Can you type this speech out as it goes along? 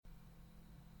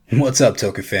What's up,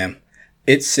 Toku fam?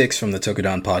 It's Six from the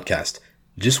Tokudon Podcast.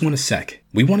 Just want a sec.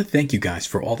 We want to thank you guys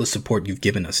for all the support you've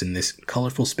given us in this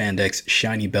colorful spandex,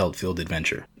 shiny belt-filled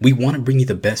adventure. We want to bring you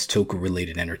the best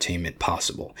Toku-related entertainment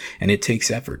possible, and it takes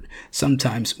effort.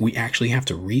 Sometimes we actually have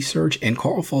to research, and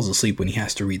Carl falls asleep when he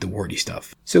has to read the wordy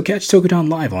stuff. So catch Tokudon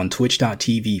live on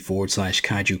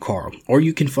twitch.tv/KaijuCarl, or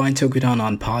you can find Tokudon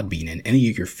on Podbean and any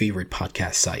of your favorite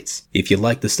podcast sites. If you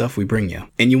like the stuff we bring you,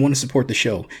 and you want to support the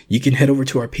show, you can head over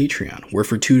to our Patreon, where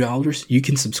for $2, you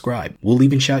can subscribe. We'll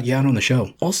even shout you out on the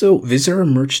show. Also, visit our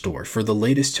merch store for the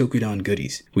latest Tokudon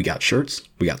goodies. We got shirts,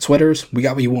 we got sweaters, we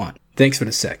got what you want. Thanks for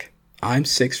the sec. I'm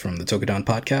Six from the Tokudon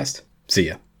Podcast. See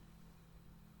ya.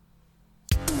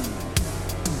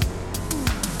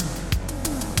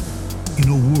 In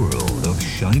a world of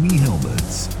shiny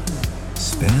helmets,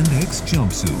 spandex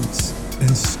jumpsuits,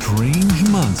 and strange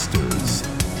monsters,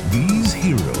 these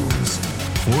heroes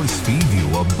force feed you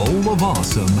a bowl of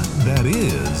awesome that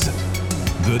is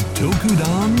the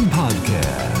Tokudon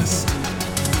Podcast.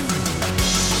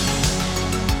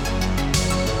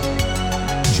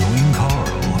 Join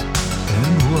Carl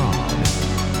and Rob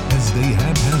as they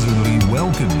haphazardly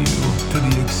welcome you to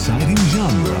the exciting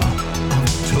genre of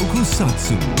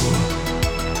Tokusatsu.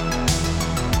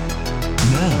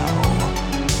 Now,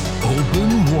 open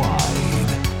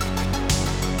wide.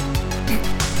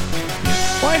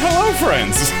 Why, hello,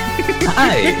 friends.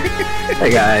 Hi.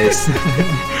 Hey, guys.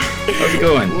 How's it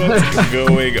going? What's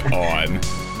going on?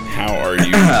 How are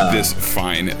you this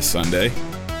fine Sunday?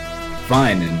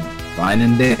 Fine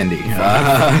and dandy.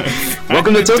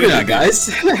 Welcome to Tokudon, guys.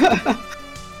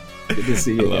 Good to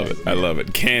see you. I love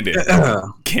it. Candid.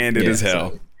 Candid as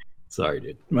hell. Sorry,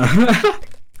 dude. Yeah,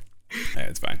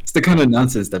 it's fine. It's the kind of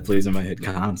nonsense that plays in my head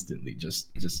constantly.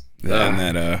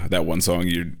 And that one song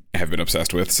you have been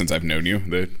obsessed with since I've known you.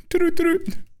 The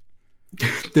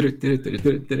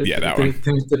yeah, that one.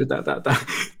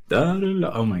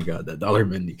 Oh my god, that Dollar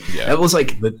Mindy. Yeah. That was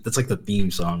that's like the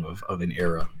theme song of an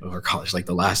era of our college. Like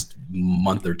the last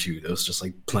month or two, that was just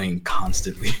like playing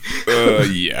constantly.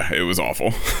 Yeah, it was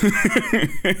awful.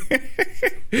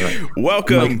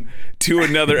 Welcome to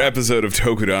another episode of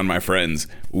Tokudon, my friends.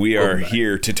 We are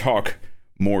here to talk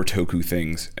more Toku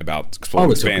things about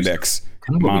exploding spandex,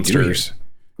 monsters,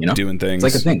 doing things.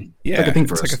 It's like a thing. Yeah, it's like a thing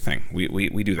for us. Like a thing.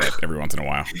 We do that every once in a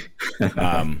while.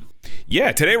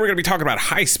 Yeah, today we're going to be talking about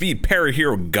High-Speed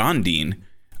Parahero Gondine.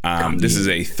 This is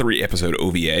a 3-episode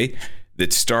OVA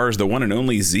that stars the one and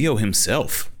only Zio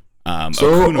himself.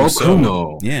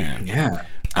 Okuno. Yeah.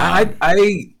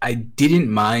 I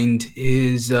didn't mind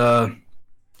his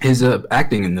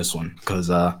acting in this one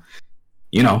because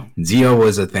Zio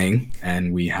was a thing,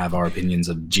 and we have our opinions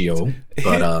of Gio.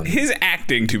 But his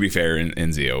acting, to be fair,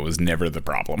 in Zio was never the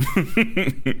problem.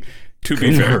 To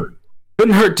be fair.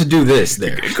 Couldn't hurt to do this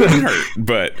there. It couldn't hurt,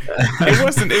 but it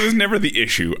wasn't. It was never the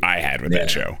issue I had with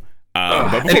that show.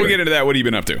 But before we get into that, what have you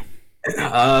been up to?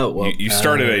 You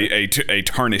started a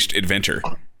tarnished adventure.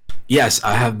 Yes,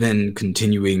 I have been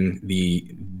continuing the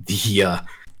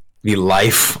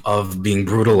life of being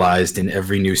brutalized in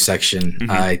every new section.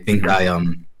 Mm-hmm. I think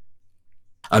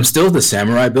I'm still the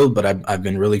samurai build, but I've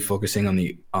been really focusing on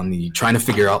the trying to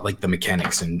figure out like the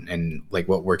mechanics and like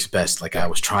what works best. Like I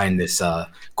was trying this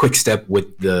quick step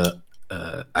with the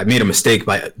I made a mistake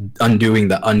by undoing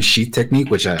the unsheath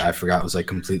technique, which I forgot was like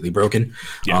completely broken.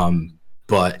 Yeah.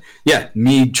 But yeah,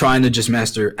 me trying to just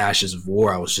master Ashes of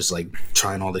War, I was just like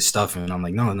trying all this stuff, and I'm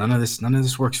like, no, none of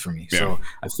this works for me. Yeah. So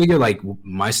I figure like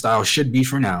my style should be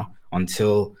for now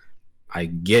until I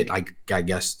get, I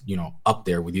guess, up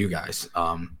there with you guys.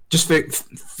 Just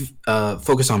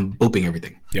focus on booping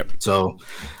everything. Yep. So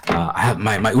I have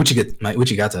my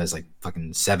Uchigata is like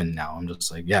fucking 7 now. I'm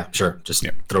just like, yeah, sure, just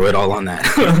throw it all on that.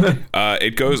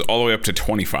 It goes all the way up to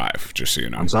 25, just so you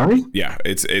know. I'm sorry? Yeah,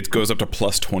 it goes up to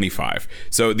plus 25.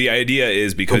 So the idea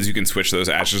is because you can switch those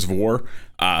Ashes of War,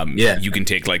 you can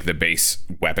take like the base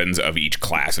weapons of each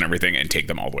class and everything and take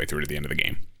them all the way through to the end of the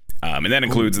game. And that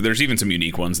includes, there's even some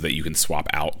unique ones that you can swap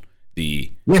out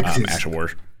the Ash of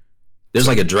War. There's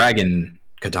like a dragon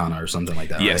katana or something like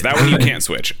that. Yes, right? that one you can't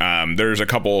switch. There's a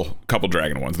couple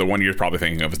dragon ones. The one you're probably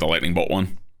thinking of is the lightning bolt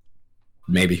one.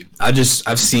 Maybe.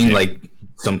 I've seen like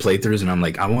some playthroughs and I'm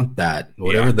like, I want that.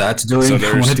 Whatever that's doing, so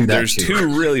I want to do that there's too.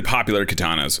 Two really popular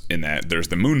katanas in that. There's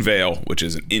the Moon Veil, which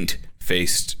is an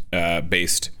int-based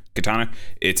katana.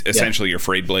 It's essentially your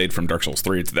frayed blade from Dark Souls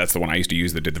 3. That's the one I used to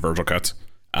use that did the Virgil cuts.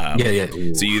 So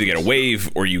you either get a wave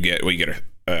or you get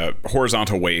a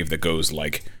horizontal wave that goes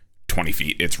like 20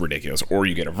 feet. It's ridiculous. Or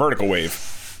you get a vertical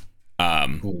wave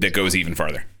that goes even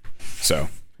farther. So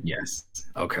yes.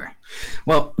 Okay.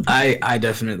 Well, I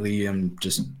definitely am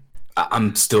just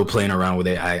I'm still playing around with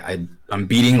it. I'm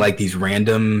beating like these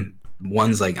random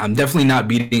ones. Like I'm definitely not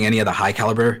beating any of the high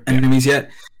caliber enemies yet.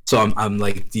 So I'm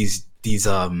like these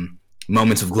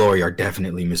moments of glory are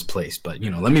definitely misplaced. But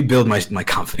let me build my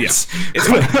confidence. Yeah. It's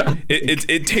fine.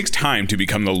 it takes time to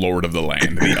become the Lord of the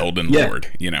Land, the Elden Lord.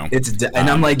 And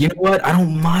I'm like, you know what? I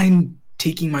don't mind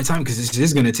taking my time because this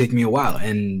is going to take me a while,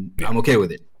 and I'm okay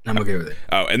with it.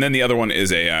 Oh, and then the other one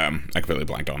is a I completely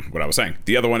blanked on what I was saying.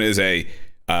 The other one is a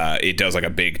it does like a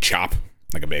big chop,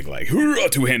 like a big like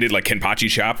two-handed like Kenpachi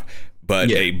chop,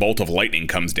 but a bolt of lightning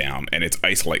comes down and it's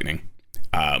ice lightning.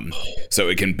 So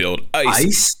it can build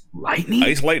ice lightning.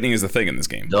 Ice lightning is the thing in this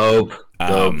game. Dope.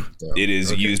 It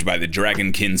is used by the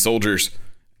Dragonkin soldiers.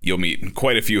 You'll meet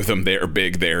quite a few of them. They're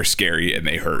big, they're scary, and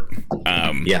they hurt.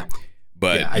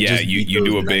 But you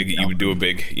do a big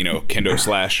kendo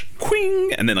slash,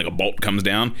 quing, and then like a bolt comes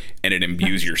down and it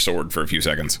imbues your sword for a few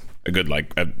seconds. A good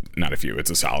not a few,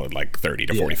 it's a solid like 30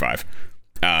 to 45.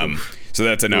 So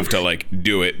that's enough to like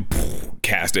do it,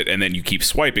 cast it, and then you keep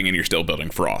swiping and you're still building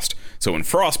frost. So when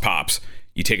frost pops,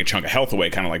 you take a chunk of health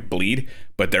away, kind of like bleed,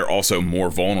 but they're also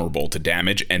more vulnerable to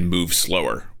damage and move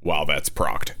slower while that's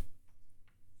procced.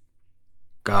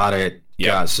 Got it.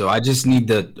 Yeah. So I just need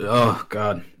oh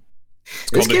God.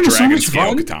 It's called the Dragon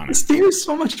Scale Katana. This game is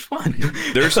so much fun.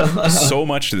 There's so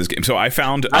much to this game. So I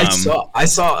found I saw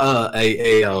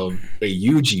a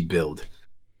Yuji build.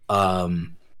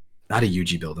 Not a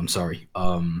Yuji build, I'm sorry.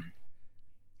 Oh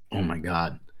my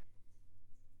God.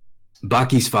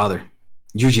 Baki's father.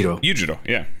 Yujiro,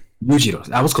 yeah. Yujiro.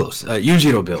 That was close.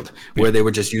 Yujiro build where they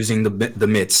were just using the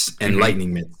mitts and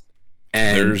lightning mitts.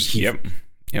 And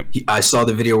I saw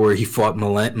the video where he fought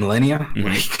Millennia.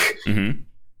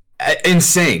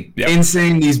 Insane.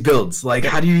 Insane these builds. Like,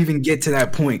 how do you even get to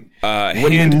that point?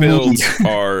 Hand builds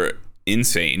are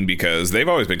insane because they've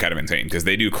always been kind of insane because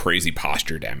they do crazy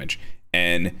posture damage.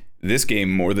 And this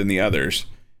game, more than the others,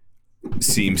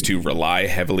 seems to rely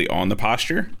heavily on the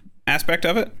posture aspect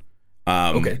of it.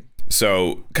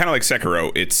 So kind of like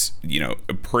Sekiro, it's,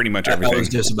 pretty much everything. I was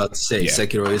just about to say,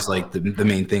 Sekiro is like the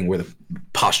main thing where the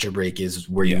posture break is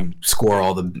where you score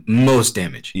all the most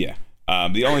damage. Yeah.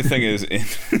 The only thing is,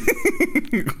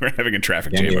 we're having a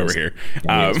traffic jam over here.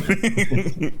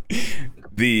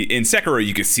 In Sekiro,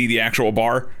 you could see the actual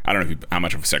bar. I don't know how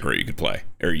much of a Sekiro you could play,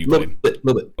 or you played.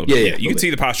 Little bit. Yeah. You could see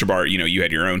the posture bar. You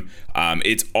had your own.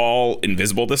 It's all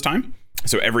invisible this time,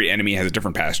 so every enemy has a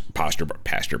different posture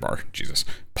bar.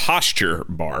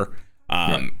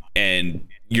 And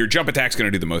your jump attack's going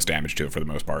to do the most damage to it for the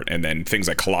most part. And then things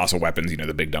like colossal weapons,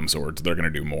 the big dumb swords, they're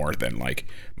going to do more than like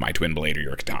my twin blade or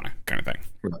your katana kind of thing.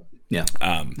 Yeah.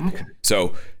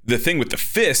 So the thing with the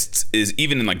fists is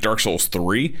even in like Dark Souls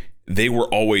 3, they were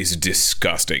always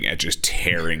disgusting at just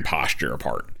tearing posture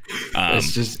apart.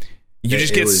 You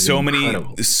just get so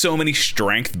many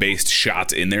strength-based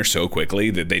shots in there so quickly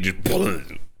that they just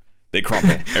they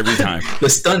crumple every time. The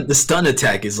stun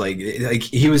attack is like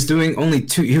he was doing only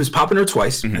two. He was popping her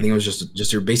twice. I think it was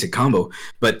just her basic combo,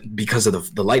 but because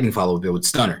of the lightning follow, it would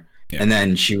stun her, and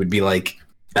then she would be like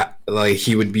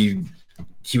he would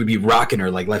be rocking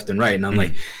her like left and right, and I'm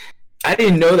like, I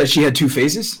didn't know that she had two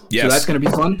phases. Yes. So that's going to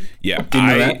be fun. Yeah.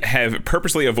 I have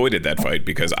purposely avoided that fight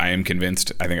because I am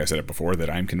convinced, I think I said it before, that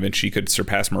I'm convinced she could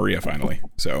surpass Maria finally.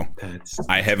 So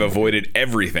I have avoided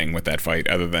everything with that fight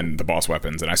other than the boss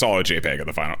weapons. And I saw a JPEG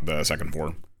of the second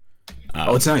form.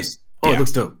 It's nice. It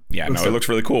looks dope. Yeah, it looks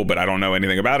really cool, but I don't know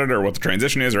anything about it or what the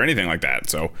transition is or anything like that.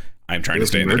 So I'm trying to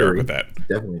stay in the dark with that.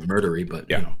 Definitely murdery, but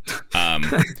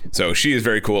so she is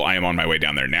very cool. I am on my way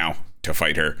down there now to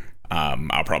fight her.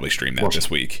 I'll probably stream that this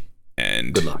week.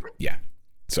 And good luck. Yeah.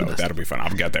 So that'll be fun. I'll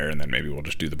get there and then maybe we'll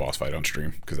just do the boss fight on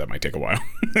stream because that might take a while.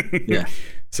 Yeah.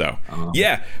 So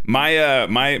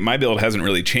my build hasn't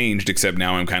really changed except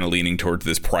now I'm kind of leaning towards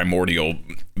this primordial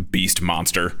beast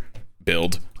monster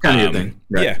build. Kind of your thing.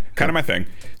 Right. Yeah, kind of my thing.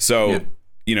 So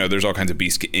there's all kinds of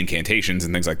beast incantations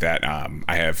and things like that.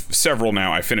 I have several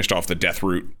now. I finished off the death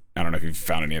root. I don't know if you've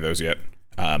found any of those yet.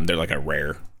 They're like a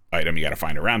rare item you got to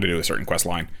find around to do a certain quest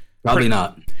line. Probably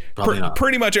not.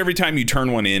 Pretty much every time you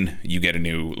turn one in, you get a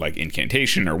new like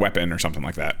incantation or weapon or something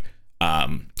like that.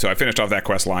 So I finished off that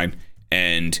quest line,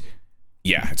 and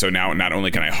so now not only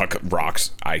can I huck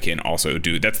rocks, I can also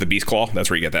do that's the beast claw.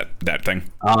 That's where you get that thing.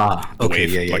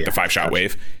 Okay, wave, the 5-shot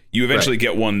wave. You eventually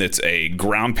get one that's a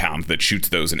ground pound that shoots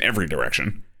those in every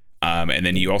direction, and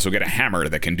then you also get a hammer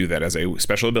that can do that as a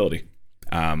special ability.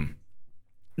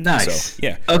 Nice. So,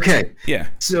 yeah. Okay. Yeah.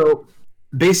 So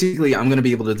basically, I'm going to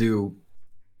be able to do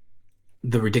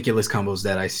the ridiculous combos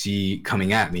that I see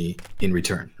coming at me in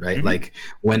return, right? Mm-hmm. Like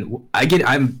when I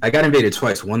got invaded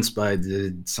twice. Once by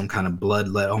some kind of blood.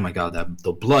 Oh my god,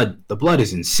 the blood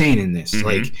is insane in this. Mm-hmm.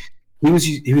 Like he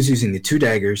was using the 2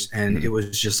 daggers, and mm-hmm. it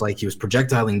was just like he was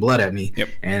projectiling blood at me. Yep.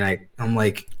 And I'm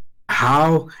like,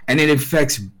 how? And it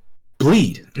infects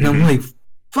bleed, and mm-hmm. I'm like,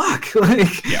 fuck,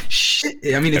 like yep.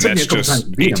 shit. I mean, it took me a couple times to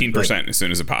beat 18% as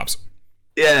soon as it pops.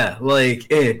 Yeah, like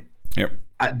it. Yep.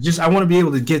 I want to be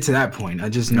able to get to that point. I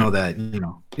just know that,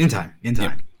 in time.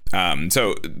 Yep.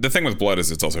 So the thing with blood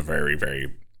is it's also very,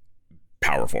 very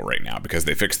powerful right now because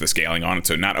they fixed the scaling on it.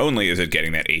 So not only is it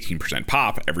getting that 18%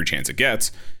 pop every chance it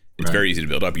gets, it's very easy to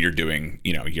build up. You're doing,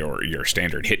 your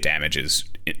standard hit damage is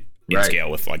in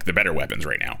scale with like the better weapons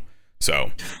right now.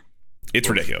 So it's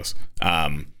ridiculous.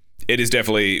 It is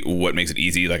definitely what makes it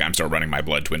easy. Like I'm still running my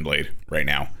Blood Twin Blade right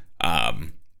now.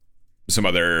 Some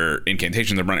other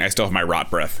incantations I'm running. I still have my Rot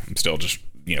Breath. I'm still just,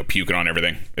 puking on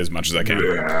everything as much as I can.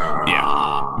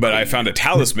 Yeah. But I found a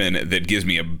talisman that gives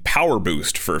me a power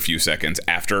boost for a few seconds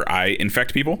after I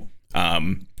infect people.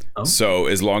 So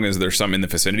as long as there's some in the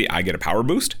vicinity, I get a power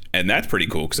boost. And that's pretty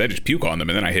cool because I just puke on them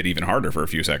and then I hit even harder for a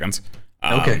few seconds.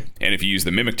 Okay. And if you use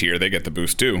the Mimic tier, they get the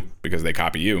boost too because they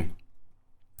copy you.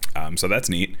 So that's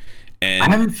neat. And I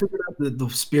haven't figured out the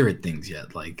spirit things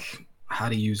yet. Like how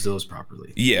to use those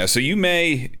properly. Yeah, so you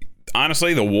may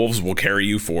honestly the wolves will carry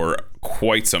you for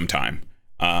quite some time.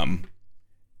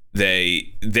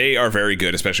 They are very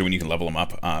good, especially when you can level them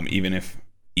up. Even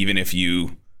if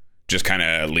you just kind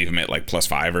of leave them at like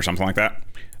 +5 or something like that,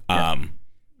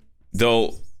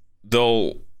 they'll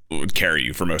carry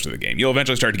you for most of the game. You'll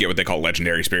eventually start to get what they call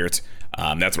legendary spirits.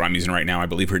 That's what I'm using right now. I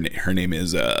believe her name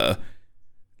is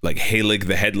like Halig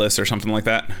the Headless or something like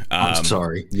that. I'm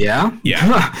sorry. Yeah?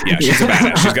 Yeah. She's a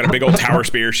badass. She's got a big old tower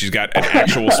spear. She's got an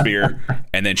actual spear.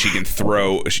 And then she can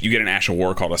throw... You get an Ash of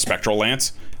War called a Spectral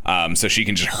Lance. So she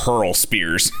can just hurl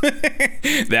spears.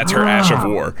 That's her Ash of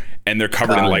War. And they're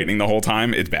covered in lightning the whole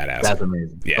time. It's badass. That's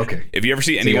amazing. Yeah. Okay. If you ever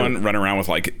see anyone run around with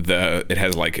like it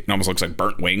has like... It almost looks like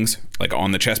burnt wings like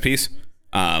on the chest piece.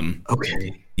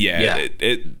 Okay. Yeah.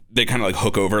 They kind of like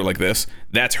hook over like this.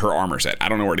 That's her armor set. I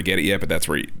don't know where to get it yet, but that's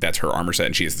her armor set,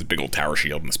 and she has this big old tower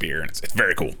shield and the spear, and it's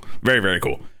very cool, very very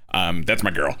cool. That's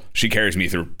my girl. She carries me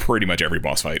through pretty much every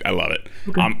boss fight. I love it.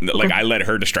 Okay. Like I let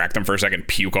her distract them for a second,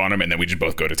 puke on them, and then we just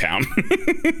both go to town.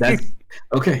 That's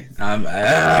okay.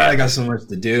 I got so much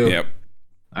to do. Yep.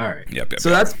 All right. Yep.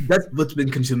 So that's what's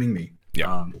been consuming me.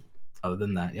 Yeah. Other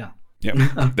than that, yeah.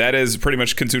 Yep. That has pretty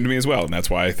much consumed me as well, and that's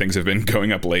why things have been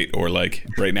going up late, or like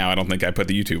right now I don't think I put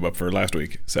the YouTube up for last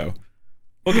week, so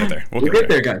we'll get there. We'll get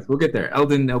there, guys. We'll get there.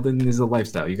 Elden is a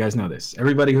lifestyle. You guys know this.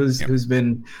 Everybody who's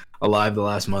been alive the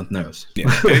last month knows. Yeah.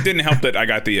 It didn't help that I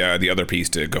got the other piece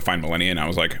to go find Millennia, and I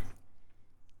was like,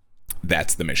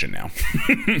 that's the mission now.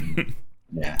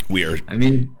 Yeah. We are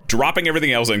dropping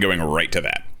everything else and going right to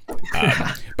that.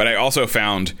 But I also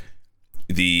found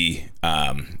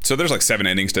so there's like 7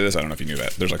 endings to this. I don't know if you knew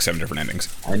that. There's like 7 different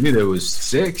endings. I knew there was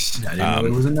 6. I didn't know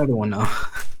there was another one now.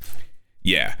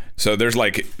 Yeah. So there's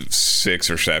like 6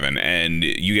 or 7, and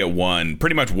you get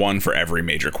pretty much one for every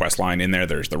major quest line in there.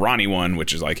 There's the Ranni one,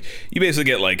 which is like, you basically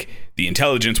get like the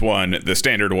intelligence one, the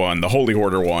standard one, the Holy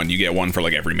Order one. You get one for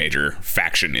like every major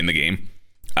faction in the game.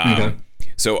 Okay.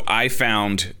 So I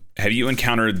found, have you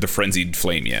encountered the Frenzied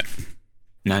Flame yet?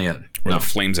 Not yet. Or the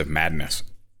Flames of Madness,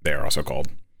 they're also called.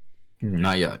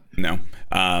 Not yet. No.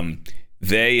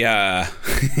 They are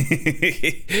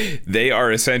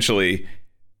essentially,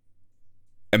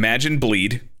 imagine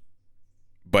bleed,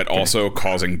 but also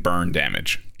causing burn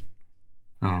damage.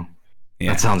 Oh,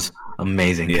 yeah. That sounds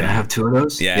amazing. Can I have 2 of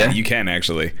those? Yeah, you can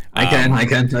actually. I can.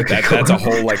 Okay, that's a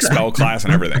whole like spell class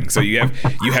and everything. So you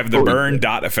have the burn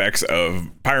dot effects of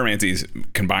pyromancies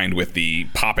combined with the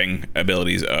popping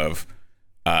abilities of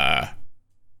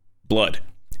blood.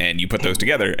 And you put those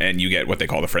together, and you get what they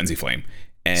call the Frenzy Flame.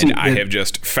 And I have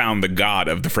just found the god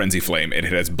of the Frenzy Flame, and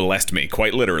it has blessed me,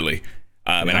 quite literally.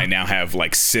 And I now have,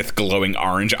 like, Sith glowing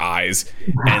orange eyes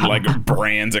and, like,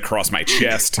 brands across my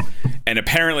chest. And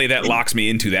apparently that locks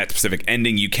me into that specific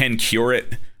ending. You can cure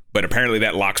it, but apparently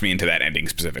that locks me into that ending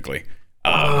specifically.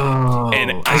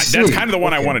 And that's kind of the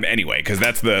one I wanted anyway, because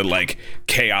that's the, like,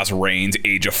 Chaos Reigns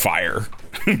Age of Fire.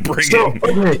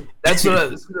 That's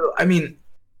what I mean...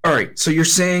 All right, so you're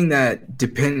saying that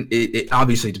it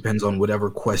obviously depends on whatever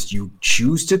quest you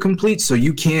choose to complete. So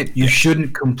you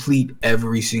shouldn't complete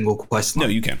every single quest line.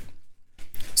 No, you can.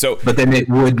 So, but then it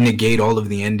would negate all of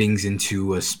the endings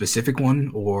into a specific one,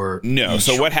 or no.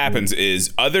 So what happens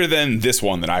is, other than this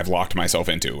one that I've locked myself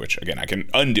into, which again I can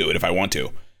undo it if I want to.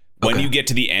 When you get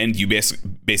to the end, you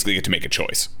basically get to make a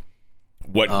choice.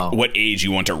 what age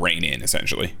you want to reign in,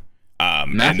 essentially.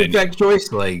 Mass Effect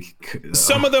choice, like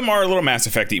some of them are a little Mass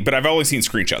Effect-y, but I've only seen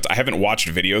screenshots. I haven't watched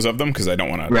videos of them because I don't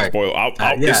want to spoil.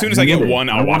 As soon as I get one,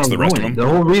 I'll watch the rest of them. The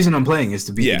whole reason I'm playing is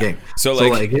to beat the game. So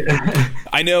like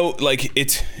I know like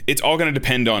it's all going to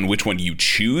depend on which one you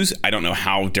choose. I don't know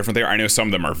how different they are. I know some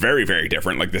of them are very, very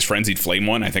different. Like this Frenzied Flame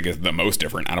one, I think is the most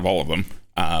different out of all of them.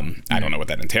 I don't know what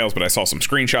that entails, but I saw some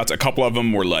screenshots. A couple of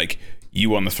them were like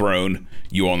you on the throne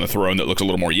that looks a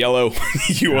little more yellow,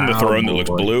 you on the throne that looks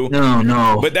blue.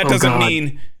 No. But that doesn't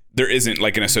mean there isn't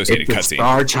like an associated cutscene. If the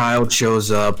Star Child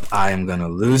shows up, I am gonna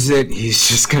lose it. He's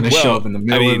just gonna show up in the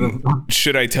middle of them.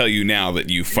 Should I tell you now that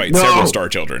you fight several Star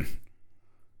Children?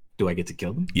 Do I get to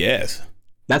kill them? Yes.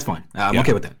 That's fine. I'm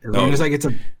okay with that.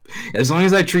 As long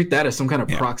as I treat that as some kind of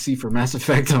proxy for Mass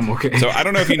Effect, I'm okay. So I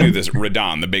don't know if you knew this.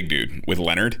 Radon, the big dude with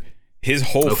Leonard, his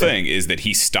whole thing is that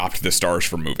he stopped the stars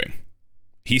from moving.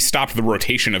 He stopped the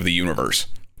rotation of the universe.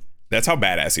 That's how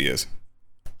badass he is.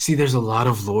 See, there's a lot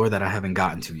of lore that I haven't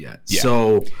gotten to yet. Yeah.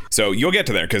 So you'll get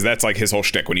to there because that's like his whole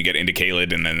shtick when you get into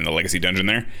Caelid and then in the Legacy Dungeon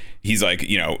there. He's like,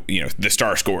 you know, the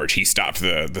Star Scourge, he stopped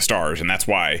the stars, and that's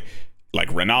why like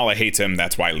Renala hates him.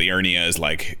 That's why Liurnia is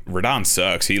like, Radon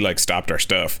sucks. He like stopped our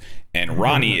stuff. And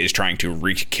Ronnie is trying to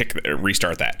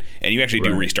restart that. And you actually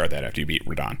do restart that after you beat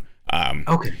Radon.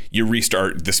 You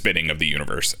restart the spinning of the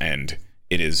universe, and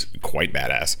it is quite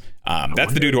badass.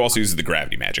 That's the dude who also uses the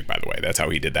gravity magic, by the way. That's how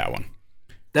he did that one.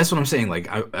 That's what I'm saying. Like,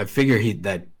 I figure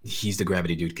he's the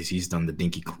gravity dude because he's done the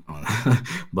dinky.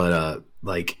 But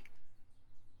like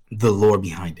the lore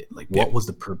behind it. Like, what was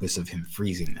the purpose of him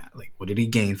freezing that? Like, what did he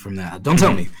gain from that? Don't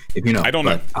tell me if you know. I don't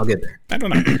know. I'll get there. I don't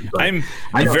know. I'm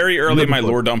very early in my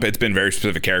lore dump. It's been very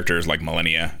specific characters like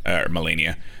Melania,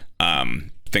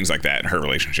 things like that, and her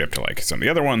relationship to like some of the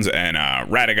other ones, and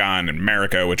Radagon and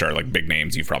Marika, which are like big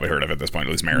names you've probably heard of at this point,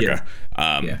 at least Marika.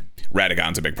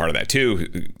 Radagon's a big part of that too,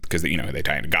 because they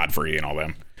tie into Godfrey and all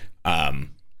them.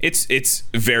 It's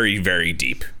very, very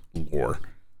deep lore.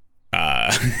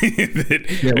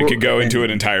 It could go into an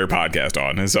entire podcast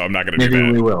on, so I'm not going to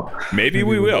do that. Maybe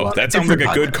we will. That sounds like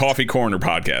a good Coffee Corner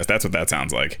podcast. That's what that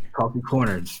sounds like. Coffee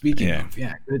Corner. Speaking of,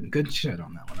 good shit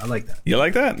on that one. I like that. You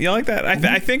like that?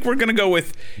 I think we're going to go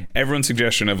with everyone's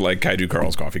suggestion of like Kaiju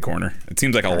Carl's Coffee Corner. It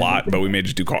seems like a lot, but we may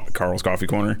just do Carl's Coffee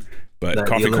Corner. But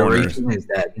Coffee Corner is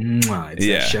that.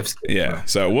 That chef's kiss, bro.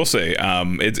 So we'll see.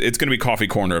 It's going to be Coffee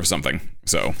Corner of something.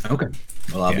 So okay.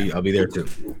 Well, I'll be there too.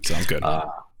 Sounds good.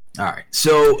 All right.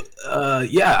 So,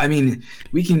 I mean,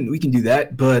 we can do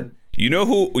that, but you know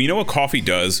what coffee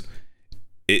does?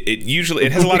 It usually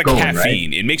has a lot of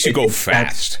caffeine. Right? It makes you go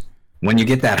fast. When you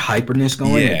get that hyperness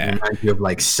going, it reminds you of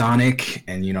like Sonic,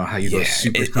 and you know how you go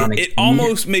supersonic. It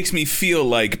almost makes me feel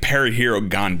like Parahiro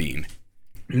Gondine.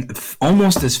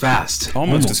 Almost as fast.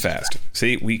 Almost as fast.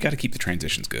 See, we got to keep the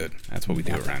transitions good. That's what we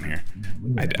do around here.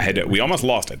 We almost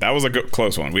lost it. That was a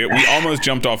close one. We almost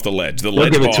jumped off the ledge. The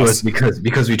ledge boss, give it to us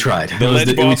because we tried. The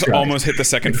ledge boss almost hit the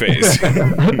second phase.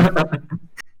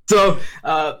 So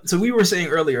we were saying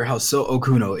earlier how So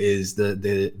Okuno is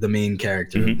the main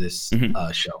character of this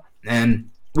show, and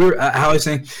we're how I was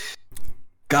saying,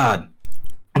 God,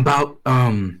 about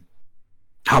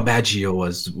how bad Gio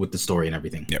was with the story and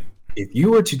everything. Yep. If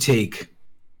you were to take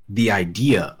the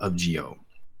idea of Gio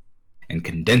and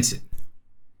condense it,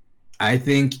 I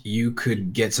think you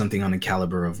could get something on the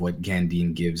caliber of what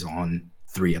Gandine gives on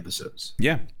 3 episodes.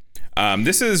 Yeah.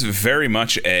 This is very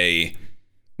much a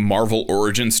Marvel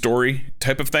origin story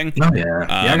type of thing. Oh, yeah.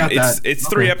 I got that. It's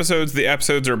 3 episodes. The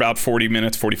episodes are about 40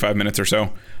 minutes, 45 minutes or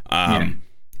so.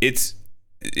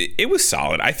 It was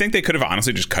solid. I think they could have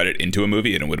honestly just cut it into a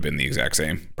movie and it would have been the exact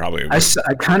same. Probably.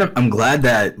 I'm glad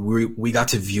that we got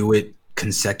to view it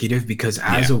consecutive, because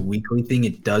as a weekly thing,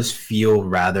 it does feel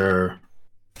rather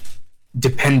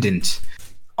dependent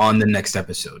on the next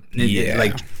episode.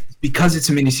 Because it's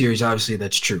a miniseries, obviously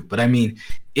that's true. But I mean,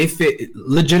 if it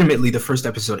legitimately the first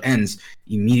episode ends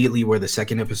immediately where the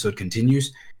second episode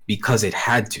continues, because it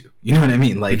had to, you know what I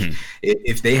mean? Like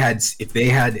if they had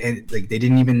like, they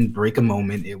didn't even break a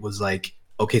moment. It was like,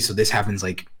 okay, so this happens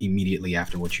like immediately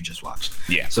after what you just watched.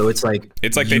 Yeah. So it's like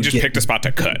they just picked a spot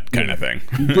to cut kind of thing.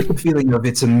 You get the feeling of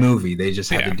it's a movie. They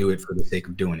just had to do it for the sake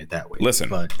of doing it that way.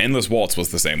 Listen, Endless Waltz was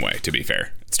the same way, to be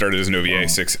fair. It started as an OVA,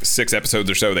 six episodes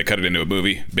or so. They cut it into a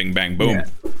movie. Bing, bang, boom. Yeah.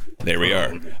 There we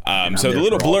are. So the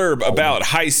little blurb about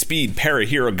high-speed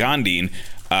Parahiro Gondine.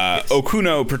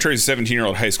 Okuno portrays a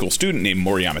 17-year-old high school student named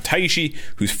Moriyama Taishi,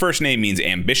 whose first name means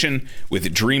ambition,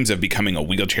 with dreams of becoming a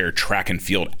wheelchair track and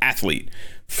field athlete.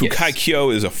 Fukai Kyo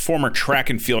is a former track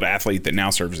and field athlete that now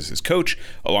serves as his coach,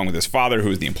 along with his father,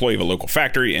 who is the employee of a local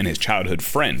factory, and his childhood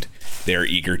friend. They are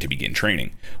eager to begin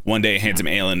training. One day, a handsome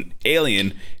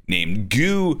alien named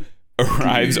Goo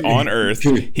arrives on Earth.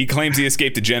 He claims he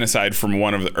escaped a genocide from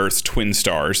one of the Earth's twin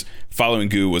stars. Following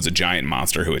Goo was a giant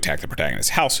monster who attacked the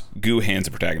protagonist's house. Goo hands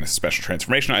the protagonist a special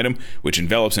transformation item, which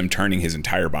envelops him, turning his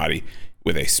entire body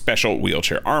with a special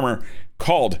wheelchair armor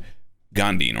called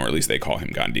Gondine, or at least they call him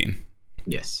Gondine.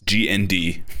 Yes.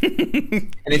 GND.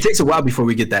 And it takes a while before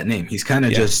we get that name. He's kind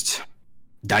of just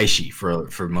Daishi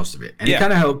for most of it. And it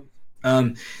kind of helped.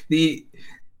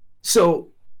 So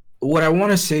what I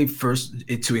want to say first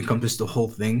to encompass the whole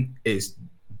thing is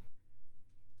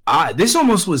this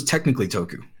almost was technically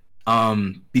Toku.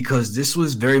 Because this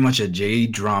was very much a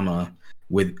J-drama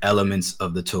with elements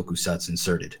of the tokusatsu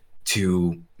inserted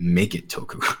to make it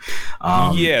Toku.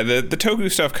 The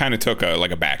Toku stuff kind of took a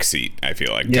backseat, I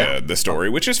feel like, to the story,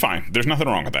 which is fine. There's nothing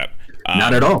wrong with that.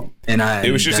 Not at all. And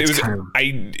I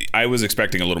was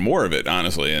expecting a little more of it,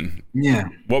 honestly, and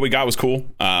what we got was cool.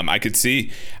 I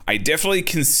definitely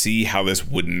can see how this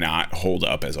would not hold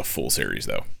up as a full series,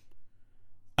 though.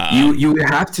 You would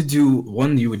have to do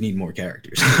one. You would need more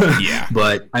characters.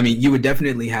 But I mean, you would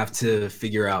definitely have to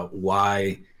figure out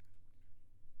why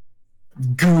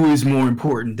Goo is more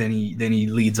important than he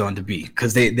leads on to be,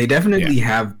 because they definitely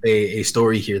have a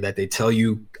story here that they tell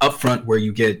you up front, where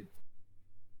you get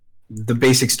the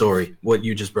basic story, what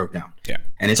you just broke down.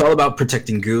 And it's all about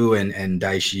protecting Goo and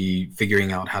Daishi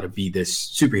figuring out how to be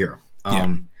this superhero.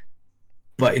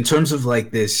 But in terms of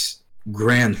like this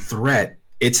grand threat,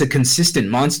 it's a consistent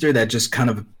monster that just kind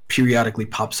of periodically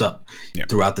pops up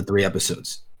throughout the 3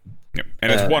 episodes.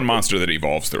 And it's one monster that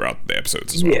evolves throughout the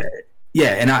episodes as well.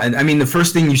 Yeah, and I mean, the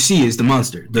first thing you see is the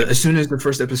monster. As soon as the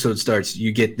first episode starts,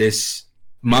 you get this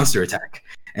monster attack,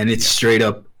 and it's straight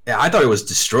up. I thought it was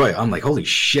Destroy. I'm like, holy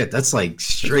shit, that's like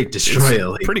straight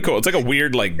Destroy. It's pretty cool. It's like a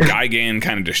weird like Gigan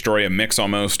kind of Destroy mix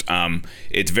almost.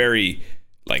 It's very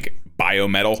like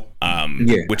biometal,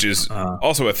 which is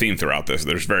also a theme throughout this.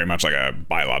 There's very much like a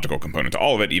biological component to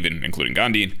all of it, even including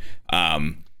Gondine.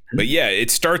 But yeah,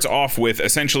 it starts off with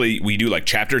essentially we do like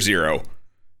chapter 0.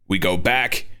 We go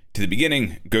back to the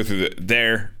beginning, go through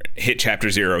hit chapter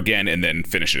 0 again, and then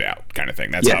finish it out, kind of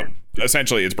thing. That's how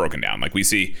essentially it's broken down. Like we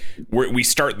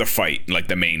start the fight, like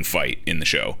the main fight in the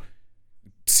show,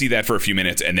 see that for a few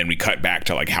minutes, and then we cut back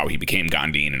to like how he became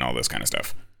Gondine and all this kind of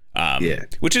stuff.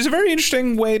 Which is a very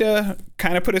interesting way to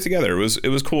kind of put it together. It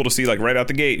was cool to see like right out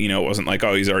the gate. It wasn't like,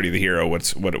 oh, he's already the hero.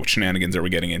 What shenanigans are we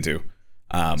getting into?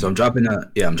 So I'm dropping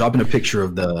a picture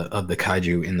of the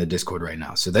kaiju in the Discord right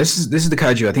now. So this is the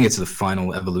kaiju. I think it's the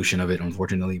final evolution of it,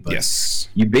 unfortunately. But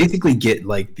you basically get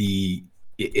like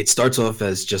it starts off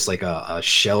as just like a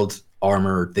shelled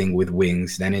armor thing with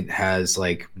wings. Then it has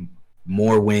like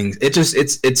more wings.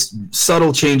 It's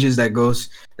subtle changes that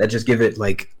just give it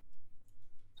like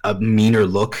a meaner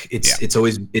look. It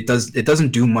doesn't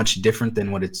do much different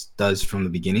than what it does from the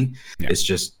beginning. It's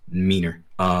just meaner.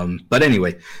 But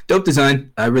anyway, dope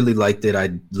design. I really liked it. I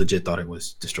legit thought it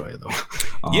was Destroyer though.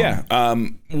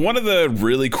 One of the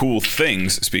really cool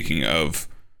things, speaking of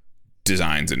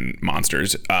designs and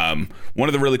monsters, one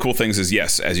of the really cool things is,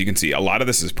 yes, as you can see, a lot of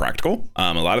this is practical.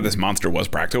 A lot of this monster was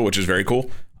practical, which is very cool.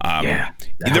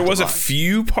 There was a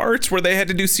few parts where they had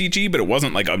to do CG, but it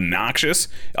wasn't like obnoxious.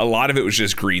 A lot of it was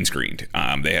just green screened.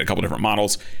 They had a couple different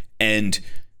models, and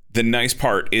the nice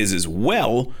part is as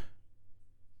well,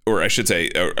 or I should say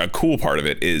a cool part of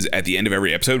it is at the end of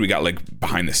every episode we got like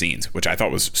behind the scenes, which I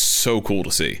thought was so cool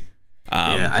to see.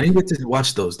 I didn't get to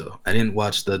watch those though. I didn't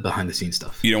watch the behind the scenes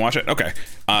stuff. You didn't watch it? Okay.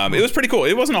 It was pretty cool.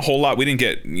 It wasn't a whole lot. We didn't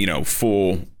get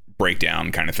full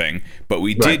breakdown kind of thing, but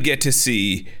we did get to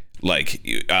see like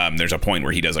there's a point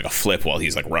where he does like a flip while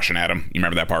he's like rushing at him. You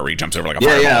remember that part where he jumps over like a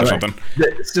fireball or something?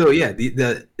 So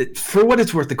for what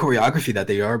it's worth, the choreography that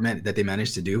they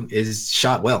managed to do is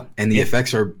shot well, and the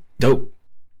effects are dope.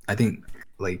 I think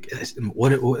like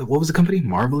what was the company?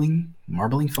 Marbling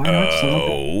Fine Arts?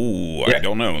 I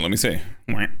don't know. Let me see.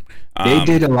 They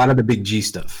did a lot of the big G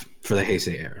stuff for the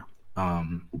Heisei era.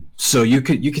 So you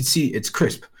could see it's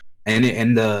crisp.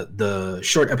 And the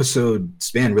short episode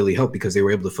span really helped because they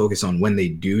were able to focus on when they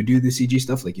do the CG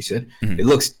stuff, like you said. Mm-hmm. It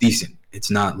looks decent.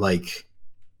 It's not like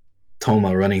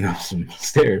Toma running up some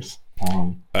stairs.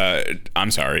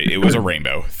 I'm sorry. It was a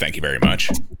rainbow. Thank you very much.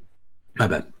 My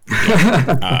bad.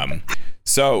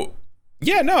 So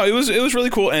Yeah, no, it was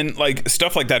really cool, and like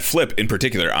stuff like that flip in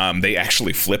particular. They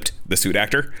actually flipped the suit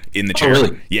actor in the chair. Oh,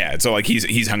 really? Yeah, so like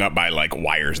he's hung up by like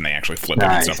wires, and they actually flip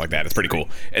him and stuff like that. It's pretty cool.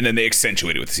 And then they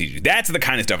accentuate it with the CG. That's the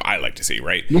kind of stuff I like to see,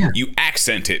 right? Yeah. You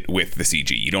accent it with the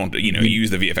CG. You don't, you use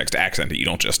the VFX to accent it. You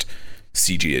don't just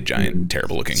CG a giant,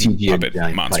 terrible looking puppet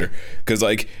monster. Because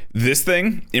like this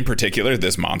thing in particular,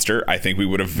 this monster, I think we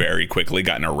would have very quickly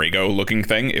gotten a Rego looking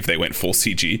thing if they went full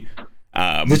CG.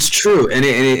 That's true,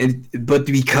 but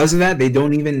because of that, they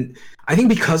don't even. I think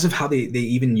because of how they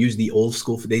even use the old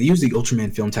school, they use the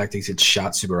Ultraman film tactics. It's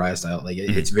shot Tsuburaya style, like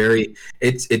it's very,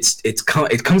 it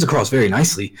comes across very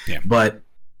nicely. Yeah. But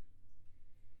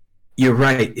you're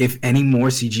right. If any more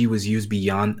CG was used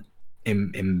beyond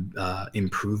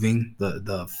improving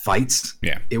the fights,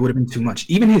 it would have been too much.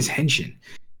 Even his henshin,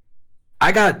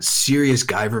 I got serious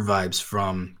Guyver vibes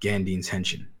from Gandin's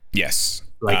henshin. Yes,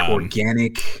 like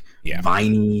organic.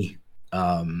 Viney,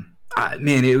 man,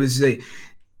 it was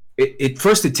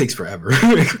first it takes forever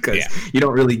because you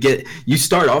don't really you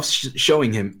start off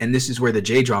showing him, and this is where the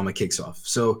J drama kicks off.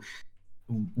 So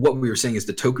what we were saying is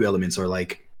the Toku elements are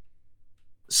like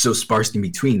so sparse in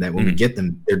between that when we get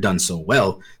them, they're done so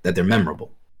well that they're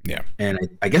memorable. Yeah, and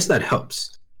I guess that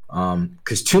helps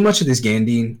because too much of this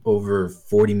Gandin over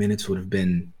 40 minutes would have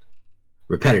been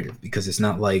repetitive because it's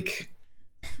not like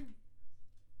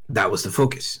that was the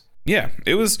focus. Yeah,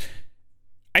 it was.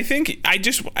 I think I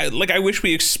wish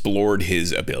we explored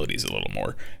his abilities a little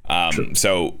more.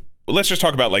 So let's just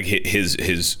talk about like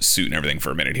his suit and everything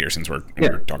for a minute here, since we're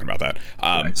talking about that.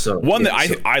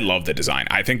 I love the design.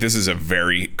 I think this is a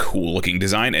very cool looking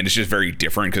design, and it's just very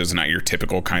different because it's not your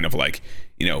typical kind of like,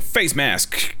 face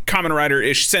mask, Kamen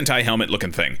Rider-ish Sentai helmet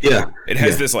looking thing. Yeah, it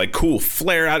has this like cool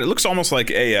flare out. It looks almost like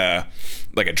a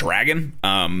dragon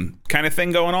kind of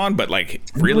thing going on, but like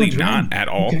really not at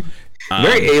all. Okay.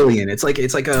 Very alien. It's like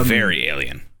very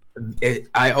alien.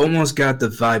 I almost got the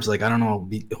vibes like, I don't know.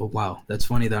 Oh, wow, that's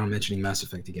funny that I'm mentioning Mass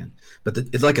Effect again. But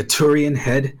it's like a Turian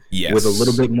head with a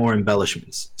little bit more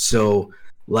embellishments. So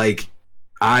like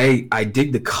I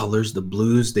dig the colors, the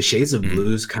blues, the shades of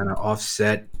blues kind of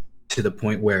offset to the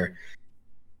point where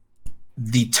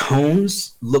the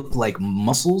tones look like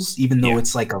muscles, even though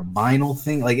it's like a vinyl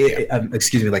thing. Like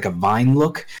like a vine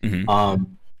look.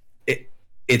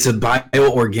 It's a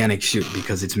bioorganic suit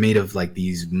because it's made of like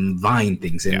these vine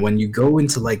things. And when you go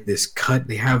into like this cut,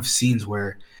 they have scenes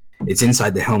where it's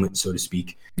inside the helmet, so to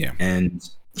speak. Yeah. And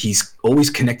he's always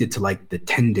connected to like the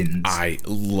tendons. I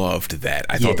loved that.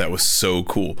 I thought that was so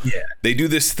cool. Yeah. They do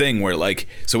this thing where like,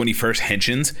 so when he first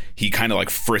henshins, he kind of like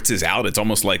fritzes out. It's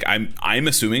almost like I'm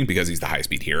assuming because he's the high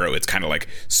speed hero, it's kind of like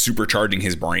supercharging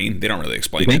his brain. They don't really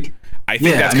explain it. I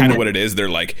think that's kind of what it is. They're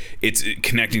like, it's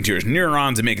connecting to his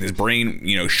neurons and making his brain,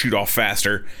 shoot off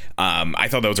faster. I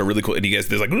thought that was a really cool. And he gets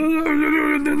this like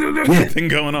thing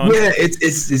going on. Yeah,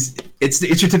 it's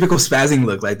your typical spazzing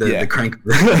look, like the crank.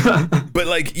 But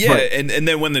like, and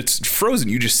then when it's frozen,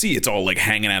 you just see it's all like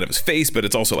hanging out of his face, but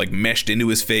it's also like meshed into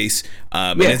his face.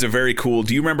 And it's a very cool.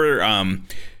 Do you remember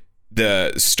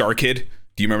the Star Kid?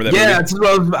 Do you remember that movie? Yeah, that's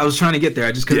what I was trying to get there.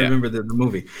 I just couldn't remember the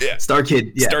movie. Yeah. Star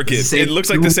Kid. Yeah. Star Kid. It looks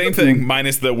like the same thing,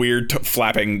 minus the weird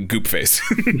flapping goop face.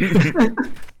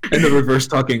 And the reverse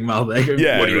talking mouth. Like,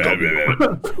 yeah. What do you talking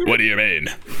about? What do you mean?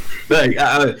 Like,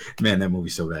 man, that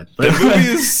movie's so bad. That movie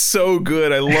is so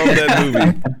good. I love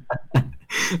that movie.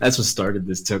 That's what started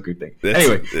this Toku thing.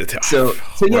 Anyway, so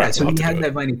he had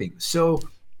that Viney thing. So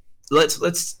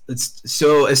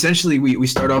so essentially we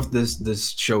start off this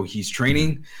show. He's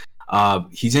training.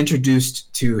 He's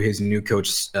introduced to his new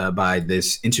coach by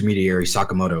this intermediary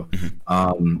Sakamoto.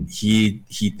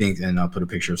 He thinks, and I'll put a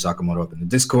picture of Sakamoto up in the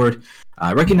Discord.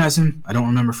 I recognize him. I don't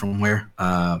remember from where.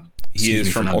 He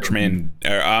is from Ultraman.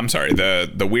 I'm sorry,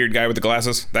 the weird guy with the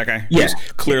glasses. That guy. Yeah, who's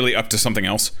clearly up to something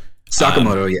else.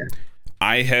 Sakamoto.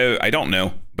 I don't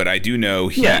know, but I do know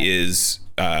he is.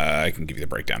 I can give you the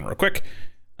breakdown real quick.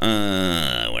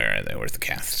 Where are they? Where's the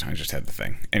cast? I just had the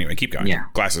thing. Anyway, keep going. Yeah.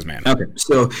 Glasses man. Okay,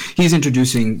 so he's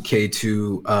introducing Kei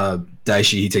to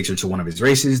Daishi. He takes her to one of his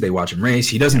races. They watch him race.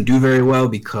 He doesn't do very well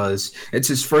because it's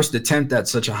his first attempt at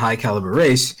such a high caliber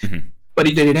race, but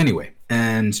he did it anyway.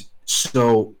 And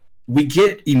so we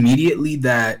get immediately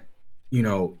that,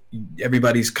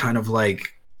 everybody's kind of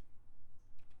like,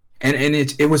 and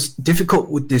it was difficult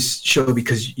with this show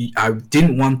because I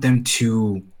didn't want them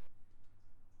to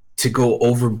go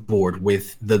overboard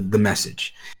with the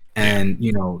message, and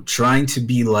trying to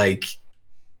be like,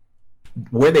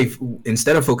 where they,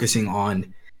 instead of focusing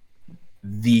on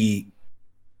the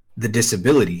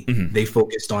disability, they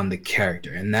focused on the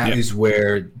character, and that is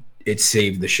where it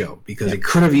saved the show, because it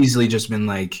could have easily just been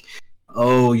like,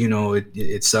 oh,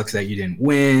 it sucks that you didn't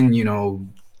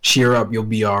win, cheer up, you'll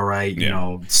be all right,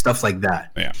 stuff like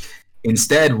that. Yeah.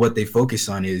 Instead, what they focus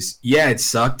on is, yeah, it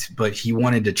sucked, but he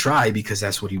wanted to try because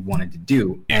that's what he wanted to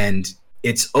do. And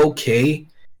it's okay.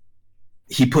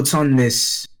 He puts on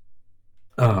this,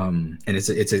 and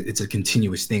it's a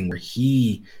continuous thing where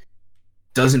he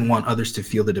doesn't want others to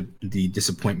feel the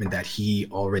disappointment that he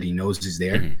already knows is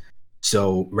there. Mm-hmm.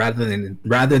 So rather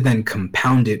than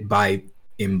compound it by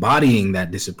embodying that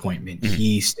disappointment, mm-hmm.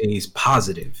 he stays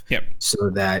positive,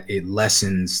 so that it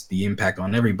lessens the impact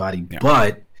on everybody. Yep.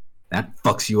 But that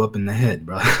fucks you up in the head,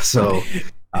 bro. So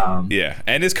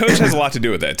and his coach has a lot to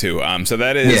do with that too. So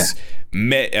that is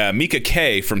Mika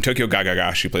K from Tokyo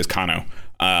Gagaga. She plays Kano,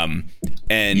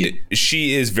 and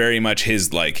she is very much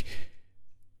his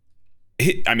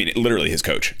literally his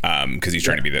coach, because he's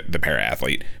trying to be the para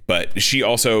athlete. But she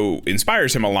also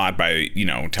inspires him a lot by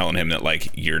telling him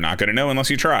that you're not going to know unless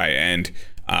you try. And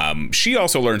she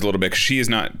also learns a little bit because she is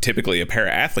not typically a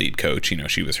para athlete coach.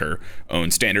 She was her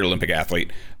own standard Olympic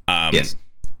athlete.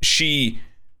 She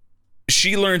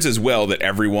learns as well that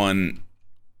everyone,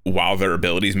 while their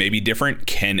abilities may be different,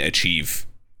 can achieve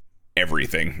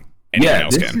everything anyone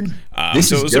else can.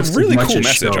 So it was a really cool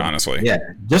message, honestly. Yeah,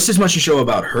 just as much a show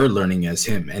about her learning as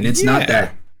him, and it's not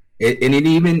that.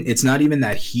 It's not even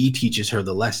that he teaches her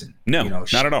the lesson. No,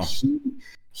 not at all.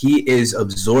 He is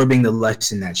absorbing the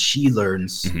lesson that she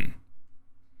learns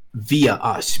via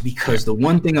us, because the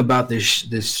one thing about this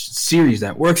series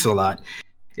that works a lot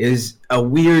is a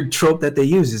weird trope that they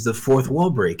use is the fourth wall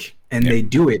break, and they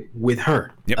do it with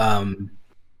her.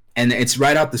 And it's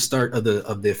right out the start of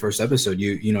the first episode.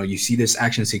 You see this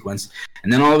action sequence,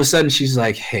 and then all of a sudden she's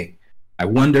like, "Hey, I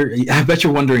bet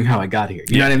you're wondering how I got here."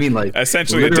 You know what I mean?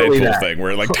 Essentially a Deadpool thing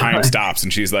where time stops,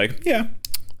 and she's like, "Yeah,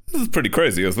 this is pretty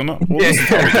crazy, isn't it? Well, this is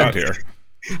how we got here."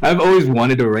 I've always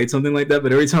wanted to write something like that,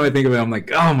 but every time I think of it, I'm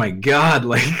like, "Oh my god!"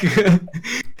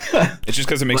 It's just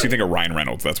because it makes you think of Ryan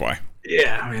Reynolds. That's why.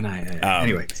 Yeah, I mean,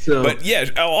 anyway. So, but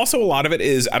also a lot of it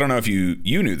is, I don't know if you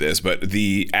knew this, but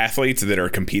the athletes that are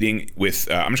competing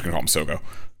with, I'm just gonna call him Sogo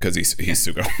because he's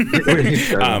Sugo.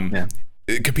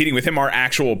 Competing with him are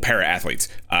actual para athletes.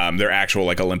 They're actual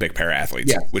Olympic para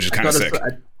athletes, which is kind of sick.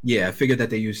 I figured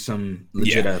that they used some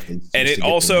legit athletes. And it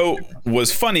also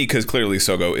was funny because clearly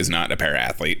Sogo is not a para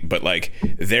athlete, but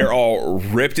they're all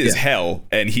ripped as hell,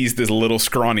 and he's this little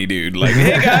scrawny dude.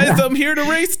 Hey guys, I'm here to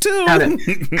race too.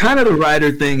 Kind of the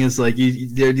rider thing is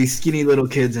they're these skinny little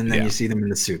kids, and then you see them in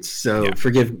the suits. So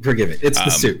forgive it. It's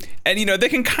the suit. And they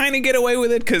can kind of get away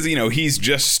with it because he's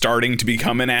just starting to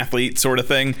become an athlete, sort of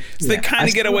thing. So they kind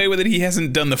of get away with it. He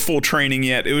hasn't done the full training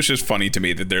yet. It was just funny to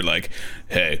me that they're like,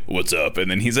 "Hey, what's up?" And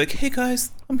then he's like, "Hey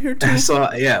guys, I'm here too." I saw,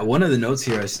 one of the notes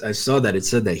here, I saw that it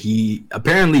said that he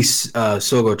apparently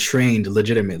Sogo trained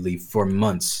legitimately for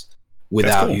months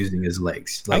without using his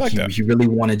legs. He really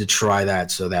wanted to try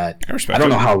that, so that I don't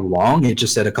know how long. It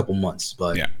just said a couple months,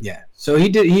 but So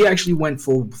he actually went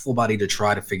full body to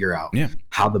try to figure out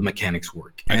how the mechanics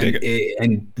work. I dig it.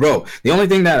 And bro, the only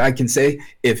thing that I can say,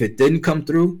 if it didn't come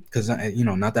through, because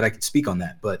not that I can speak on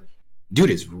that, but dude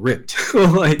is ripped. For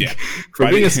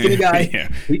being a skinny guy,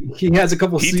 he has a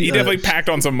couple. He definitely packed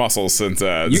on some muscles since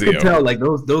you Zio. can tell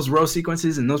those row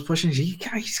sequences and those pushings. He's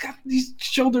got these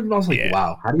shoulder muscles.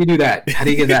 Wow, how do you do that? How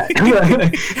do you get that?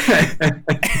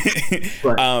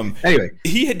 But, anyway,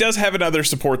 he does have another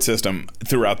support system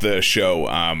throughout the show.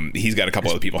 He's got a couple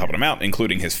other people helping him out,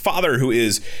 including his father, who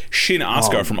is Shin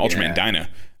Asuka from Ultraman Dyna.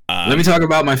 Let me talk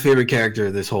about my favorite character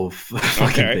of this whole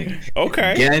fucking thing.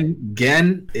 Okay.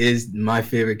 Gen is my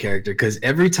favorite character because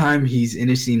every time he's in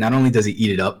a scene, not only does he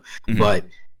eat it up, but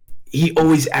he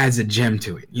always adds a gem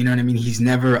to it. You know what I mean? He's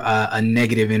never a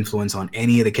negative influence on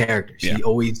any of the characters. He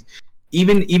always,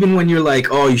 even when you're like,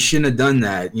 "Oh, you shouldn't have done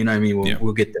that," you know what I mean?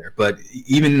 We'll get there. But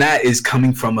even that is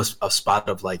coming from a spot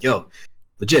of yo,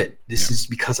 legit, this is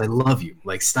because I love you.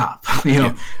 Stop.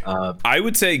 I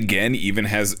would say Gen even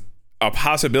has a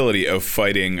possibility of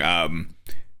fighting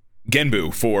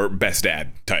Genbu for best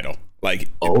dad title.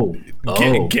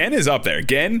 Gen is up there.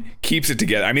 Gen keeps it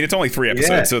together. I mean, it's only 3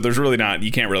 episodes, so there's really not.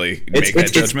 You can't really make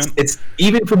that judgment. It's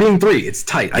even for being 3. It's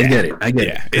tight. I get it.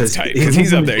 Yeah, it's tight because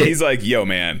he's up there. He's like, "Yo,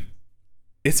 man,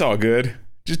 it's all good.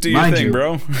 Just do your thing,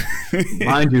 bro."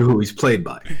 Mind you, who he's played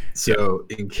by. So,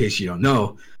 in case you don't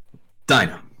know,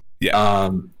 Dyna. Yeah.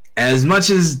 As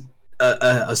much as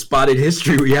a spotted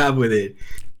history we have with it,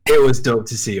 it was dope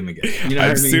to see him again.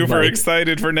 I'm super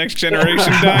excited for Next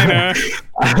Generation Dyna.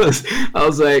 I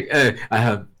was like, hey, I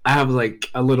have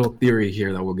a little theory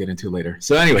here that we'll get into later.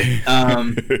 So anyway,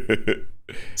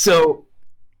 so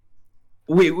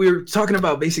we were talking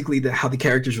about basically how the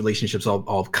characters' relationships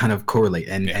all kind of correlate,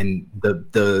 and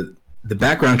the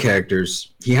background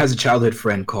characters. He has a childhood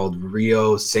friend called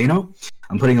Rio Sano.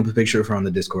 I'm putting up a picture of her on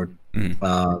the Discord.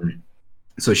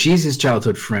 So she's his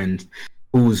childhood friend,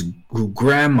 who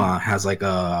grandma has like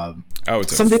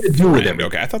it's something to do with it.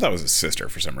 Okay, I thought that was his sister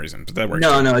for some reason, but that works.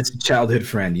 No, it's a childhood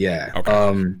friend. Yeah.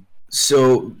 Okay.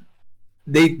 So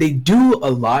they do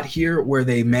a lot here where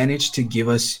they manage to give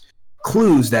us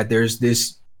clues that there's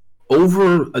this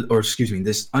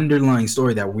this underlying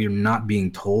story that we're not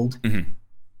being told,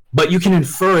 but you can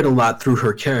infer it a lot through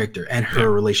her character and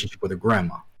her relationship with her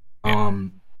grandma.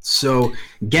 So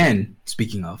again,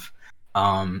 speaking of,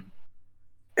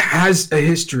 has a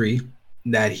history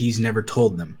that he's never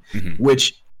told them,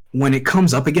 which when it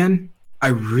comes up again, I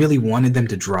really wanted them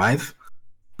to drive,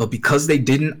 but because they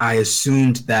didn't, I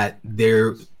assumed that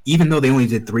even though they only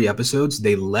did 3 episodes,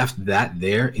 they left that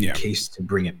there in case to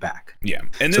bring it back. Yeah.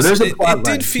 And this, so it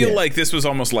did feel like this was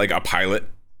almost like a pilot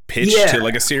pitch to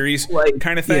like a series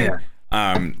kind of thing.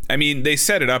 I mean, they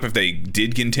set it up if they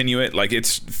did continue it, like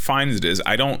it's fine as it is.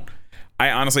 I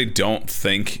honestly don't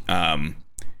think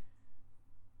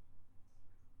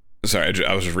sorry,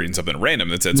 I was just reading something random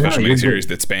that said special miniseries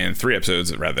that spanned 3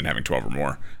 episodes rather than having 12 or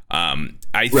more.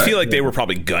 I feel like they were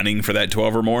probably gunning for that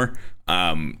 12 or more,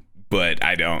 but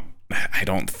I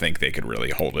don't think they could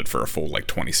really hold it for a full like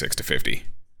 26 to 50.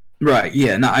 Right.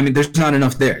 Yeah. No, I mean, there's not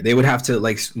enough there. They would have to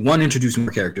 1, introduce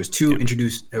more characters, 2,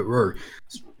 introduce or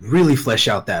really flesh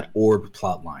out that orb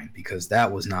plot line, because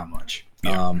that was not much.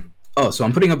 Yeah. So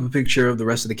I'm putting up a picture of the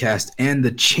rest of the cast and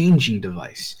the changing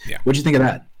device. Yeah. What'd you think of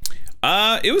that?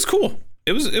 It was cool.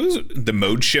 It was the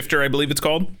mode shifter, I believe it's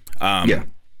called.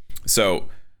 So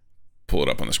pull it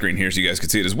up on the screen here so you guys can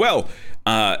see it as well.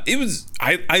 It was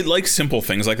I like simple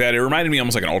things like that. It reminded me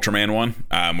almost like an Ultraman one,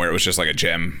 where it was just like a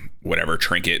gem, whatever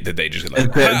trinket that they just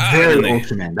like very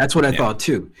Ultraman. That's what I thought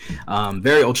too.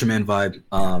 Very Ultraman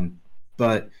vibe.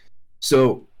 But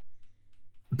so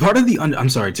part of the I'm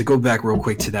sorry to go back real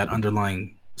quick to that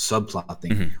underlying subplot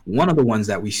thing. One of the ones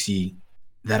that we see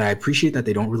that I appreciate that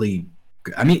they don't really,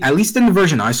 I mean, at least in the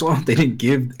version I saw, they didn't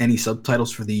give any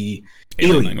subtitles for the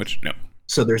alien language. No.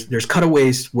 So there's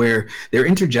cutaways where they're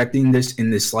interjecting this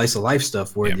in this slice of life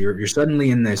stuff where you're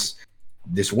suddenly in this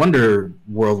wonder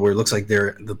world where it looks like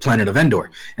they're the planet of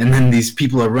Endor, and then these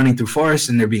people are running through forests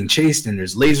and they're being chased and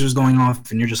there's lasers going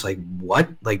off and you're just like, what?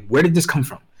 Like, where did this come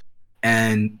from?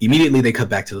 And immediately they cut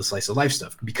back to the slice of life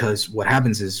stuff, because what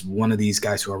happens is one of these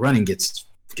guys who are running gets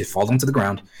falls onto the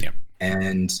ground.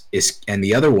 And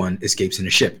the other one escapes in a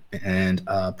ship, and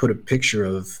put a picture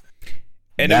of.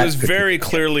 And it was very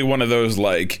clearly one of those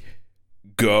like,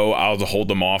 go, I'll hold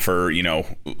them off, or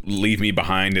leave me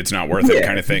behind. It's not worth it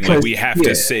kind of thing. Like we have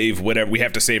to save whatever. We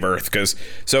have to save Earth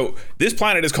so this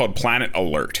planet is called Planet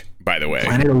Alert, by the way.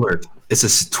 Planet Alert. It's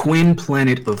a twin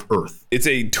planet of Earth. It's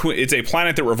a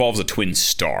planet that revolves a twin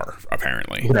star,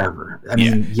 apparently. Whatever. I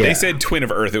mean, They said twin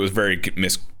of Earth. It was very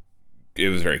confusing.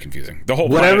 The whole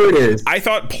whatever planet, it is. I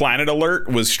thought Planet Alert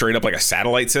was straight up like a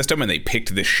satellite system, and they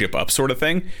picked this ship up, sort of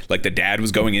thing. Like the dad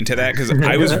was going into that, because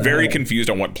I was very confused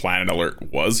on what Planet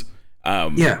Alert was.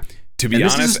 To be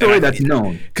honest, this is a story that's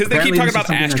known, because they keep talking about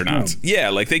astronauts. Yeah,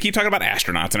 like they keep talking about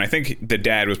astronauts, and I think the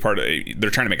dad was part of.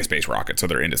 They're trying to make a space rocket, so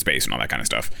they're into space and all that kind of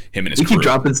stuff. Him and his crew. Keep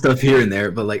dropping stuff here and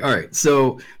there, but like, all right.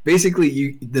 So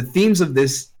basically, the themes of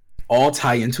this all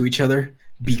tie into each other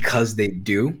because they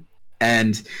do.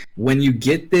 And when you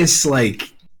get this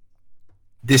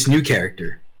this new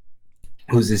character,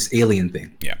 who's this alien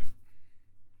thing,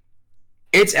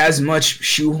 it's as much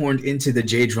shoehorned into the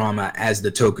J drama as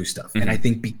the Toku stuff, and I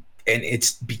think and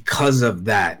it's because of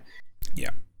that.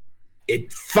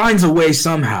 It finds a way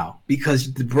somehow,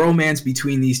 because the bromance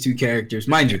between these two characters,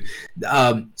 mind you.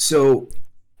 So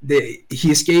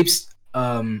he escapes.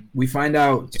 We find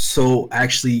out. So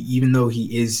actually, even though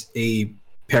he is a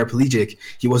paraplegic,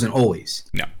 he wasn't always.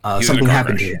 No, something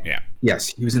happened to him. Yeah. Yes,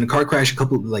 he was in a car crash a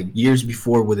couple years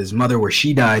before with his mother, where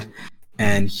she died,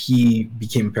 and he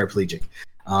became a paraplegic.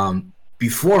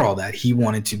 Before all that, he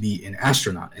wanted to be an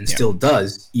astronaut, and still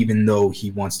does, even though he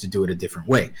wants to do it a different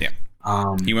way.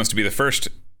 He wants to be the first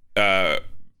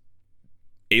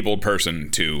abled person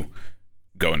to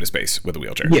go into space with a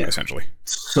wheelchair, essentially.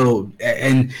 So,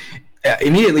 and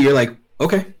immediately you're like,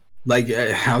 okay,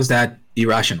 how's that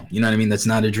irrational? You know what I mean? That's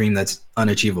not a dream, that's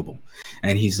unachievable.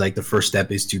 And he's like, the first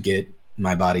step is to get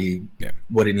my body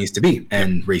what it needs to be,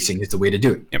 and racing is the way to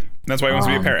do it. That's why he wants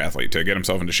to be a para-athlete, to get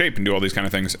himself into shape and do all these kind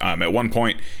of things. At one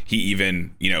point he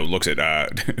even looks at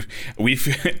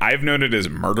I've known it as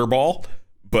murder ball,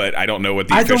 but I don't know what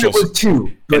the I officials. thought it was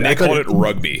 2, and they called it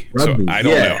rugby. So I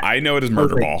don't know. I know it is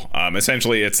murder Okay. ball.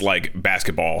 Essentially, it's like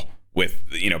basketball with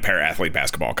para-athlete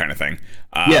basketball kind of thing.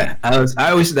 I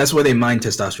always that's why they mine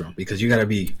testosterone, because you got to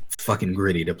be fucking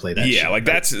gritty to play that. Yeah, shit. like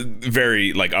that's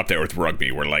very like up there with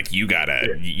rugby, where like you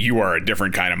are a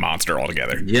different kind of monster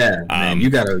altogether. Yeah, man, you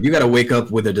gotta wake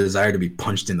up with a desire to be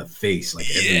punched in the face like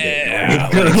every day.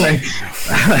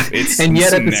 And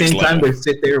yet at the same time they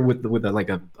sit there with a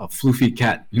floofy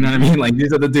cat. You know what I mean? Like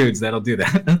these are the dudes that'll do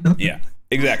that. Yeah,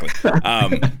 exactly.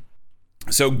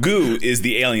 So Goo is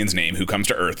the alien's name who comes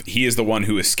to Earth. He is the one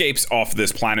who escapes off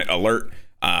this planet Alert.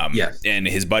 Yes. And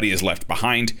his buddy is left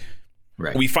behind.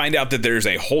 Right. We find out that there's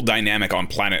a whole dynamic on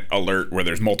planet Alert where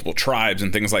there's multiple tribes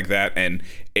and things like that, and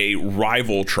a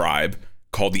rival tribe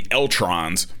called the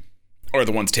Eltrons are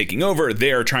the ones taking over.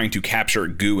 They are trying to capture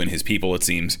Goo and his people, it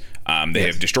seems. They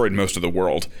have destroyed most of the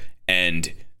world,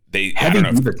 and they heavy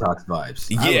Divatox vibes.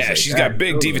 Yeah, she's got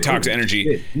big Divatox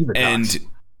energy, and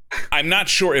I'm not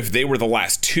sure if they were the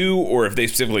last 2 or if they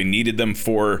specifically needed them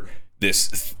for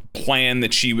this plan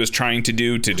that she was trying to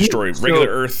do to destroy regular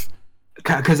Earth.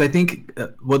 Because I think,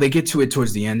 they get to it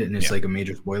towards the end, and it's like a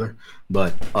major spoiler.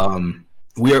 But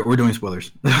we're doing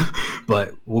spoilers,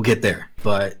 but we'll get there.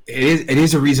 But it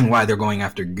is a reason why they're going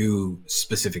after Goo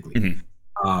specifically,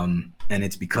 and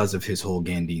it's because of his whole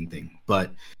Gandine thing.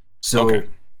 But so. Okay.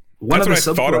 That's what I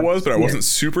thought it was, but I wasn't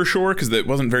super sure because it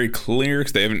wasn't very clear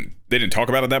because they didn't talk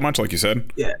about it that much, like you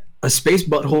said. Yeah, a space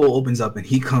butthole opens up and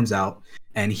he comes out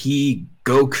and he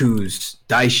Goku's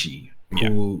Daishi,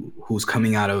 who's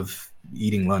coming out of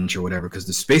eating lunch or whatever, because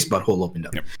the space butthole opened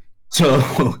up. Yep.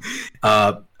 So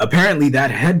apparently that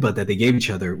headbutt that they gave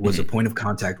each other was a point of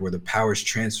contact where the powers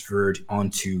transferred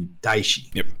onto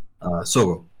Daishi. Yep.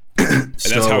 Sogo. And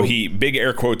that's how he, big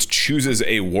air quotes, chooses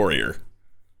a warrior.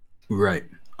 Right.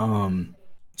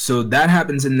 So that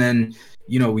happens, and then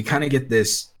we kind of get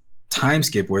this time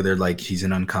skip where they're like, he's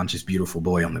an unconscious beautiful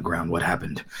boy on the ground. What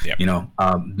happened? Yep.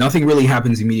 Nothing really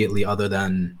happens immediately other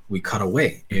than we cut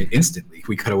away instantly.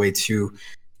 We cut away to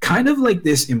kind of like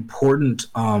this important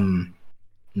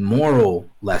moral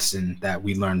lesson that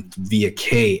we learned via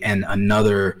K and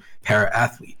another para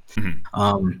athlete.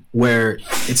 Where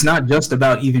it's not just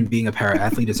about even being a para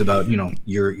athlete, it's about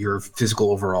your physical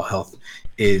overall health.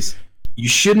 Is you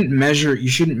shouldn't measure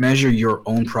your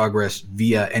own progress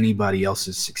via anybody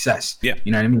else's success. Yeah.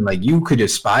 You know what I mean? Like you could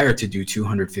aspire to do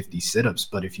 250 sit-ups,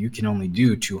 but if you can only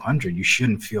do 200, you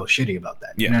shouldn't feel shitty about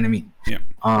that. You know what I mean? Yeah.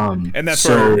 And that's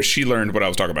where she learned what I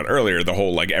was talking about earlier, the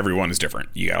whole like everyone is different.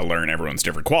 You got to learn everyone's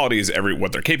different qualities,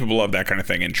 what they're capable of, that kind of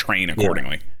thing, and train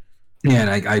accordingly. Yeah,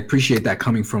 and I appreciate that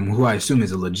coming from who I assume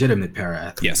is a legitimate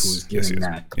para-athlete who's giving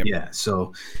that. Yep. Yeah,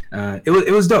 so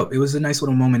it was dope. It was a nice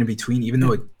little moment in between, even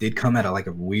though it did come at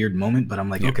a weird moment. But I'm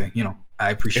like, okay, I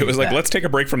appreciate it. It was like, let's take a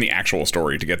break from the actual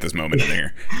story to get this moment in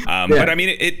here. But I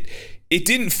mean, it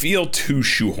didn't feel too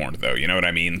shoehorned, though. You know what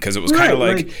I mean? Because it was kind of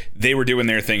like they were doing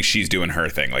their thing, she's doing her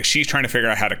thing. Like she's trying to figure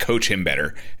out how to coach him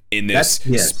better in this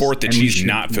sport that she's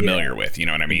not familiar with. You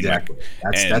know what I mean? Exactly.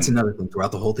 That's another thing.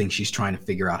 Throughout the whole thing, she's trying to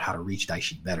figure out how to reach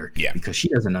Daishi better. Yeah. Because she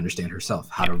doesn't understand herself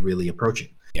how to really approach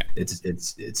it. Yeah.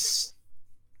 It's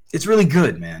really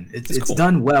good, man. It's cool.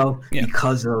 Done well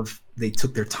because of they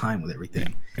took their time with everything.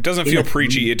 Yeah. It doesn't feel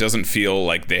preachy. It doesn't feel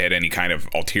like they had any kind of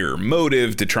ulterior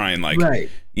motive to try and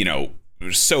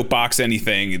soapbox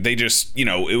anything. They just,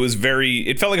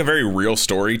 it felt like a very real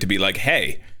story to be like,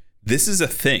 hey, this is a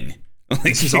thing.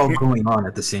 This is all going on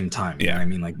at the same time. You know what I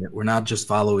mean? Like we're not just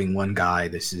following one guy.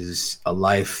 This is a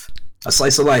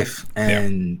slice of life.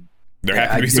 And there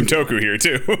have to be some Toku here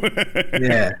too.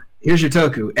 Yeah. Here's your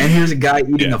Toku. And here's a guy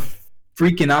eating a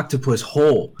freaking octopus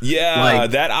whole. Yeah.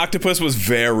 That octopus was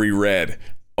very red.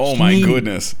 Oh my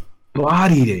goodness.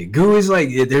 Bodied it. Goo is like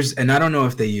and I don't know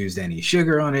if they used any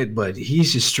sugar on it, but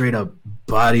he's just straight up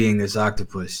bodying this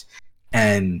octopus,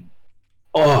 and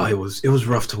it was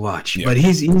rough to watch. But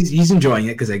he's enjoying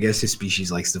it because I guess his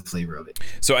species likes the flavor of it.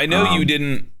 So I know you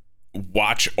didn't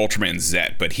watch Ultraman Z,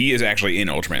 but he is actually in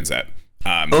Ultraman Z.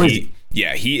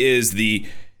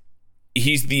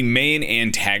 He's the main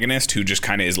antagonist who just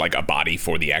kind of is like a body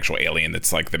for the actual alien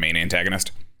that's like the main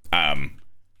antagonist.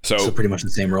 So pretty much the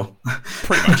same role.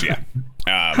 Pretty much, yeah.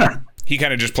 He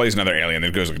kind of just plays another alien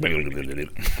that goes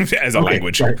as a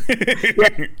language.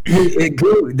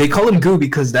 Goo, they call him Goo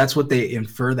because that's what they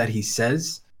infer that he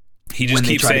says. He just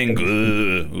keeps saying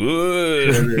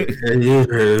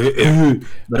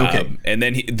but okay. And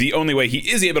then the only way he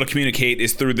is able to communicate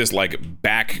is through this like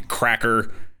back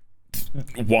cracker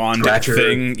wand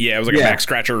thing. Yeah, it was like a back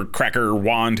scratcher cracker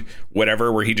wand,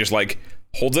 whatever, where he just like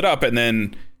holds it up and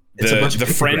then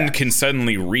the friend can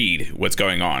suddenly read what's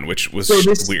going on, which was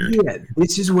weird. Yeah,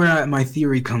 this is where my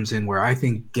theory comes in, where I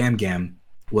think Gam Gam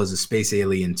was a space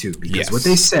alien too, because what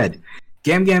they said,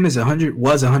 Gam Gam was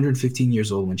 115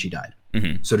 years old when she died,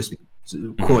 so to speak,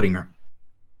 quoting her.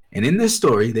 And in this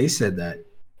story, they said that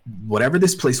whatever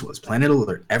this place was, Planet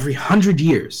Alert, every 100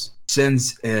 years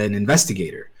sends an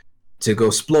investigator to go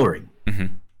exploring.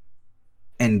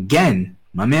 And Gen,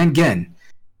 my man Gen,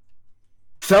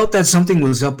 felt that something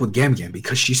was up with Gam Gam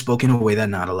because she spoke in a way that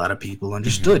not a lot of people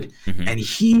understood. And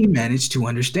he managed to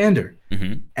understand her.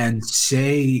 And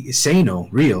Seino,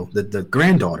 Real, the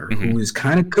granddaughter, who is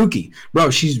kind of kooky.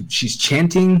 Bro, she's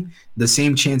chanting the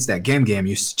same chants that Gam Gam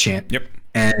used to chant.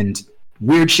 And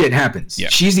weird shit happens.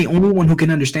 She's the only one who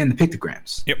can understand the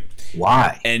pictograms.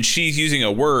 Why? And she's using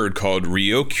a word called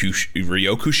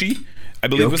Ryokushi, I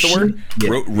believe was the word.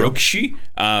 Rokushi.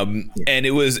 And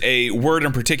it was a word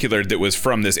in particular that was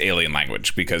from this alien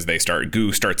language, because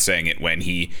Goo starts saying it when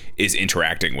he is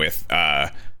interacting with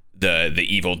the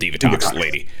evil Divatox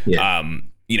lady.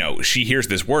 You know, she hears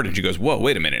this word and she goes, whoa,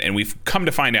 wait a minute. And we've come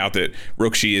to find out that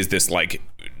Rokushi is this, like,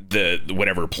 the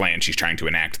whatever plan she's trying to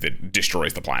enact that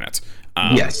destroys the planets.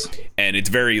 And it's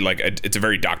very it's a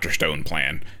very Dr. Stone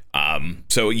plan.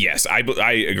 So yes, I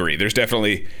agree. There's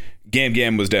definitely Gam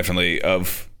Gam was definitely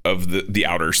of the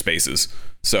outer spaces.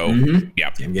 So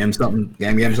Gam Gam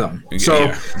something.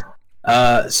 So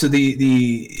so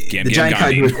the giant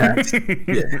kaiju attacks.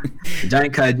 The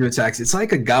giant kaiju attacks. It's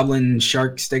like a goblin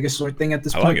shark stegosaur thing at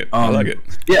this point. I like it.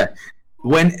 Yeah.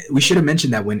 When we should have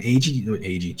mentioned that when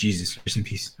AG, Jesus, rest in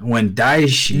peace. When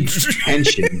Daishi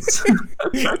tensions,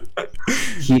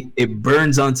 it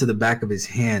burns onto the back of his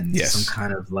hands. Some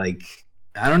kind of like,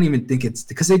 I don't even think it's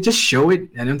because they just show it.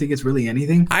 I don't think it's really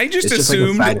anything. I just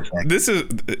assumed this is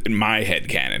my head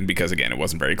canon, because again, it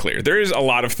wasn't very clear. There is a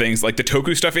lot of things like the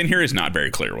Toku stuff in here is not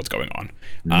very clear what's going on.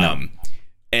 No.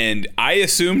 And I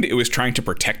assumed it was trying to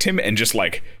protect him and just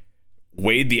like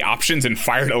weighed the options and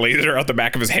fired a laser out the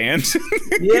back of his hand.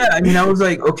 Yeah, I mean, I was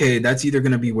like, okay, that's either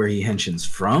going to be where he henshins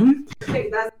from,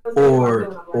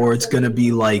 or it's going to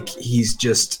be like he's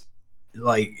just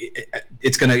like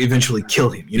it's going to eventually kill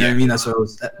him. You know what I mean? That's what I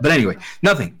was. But anyway,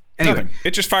 nothing. Anyway,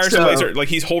 it just fires a laser. Like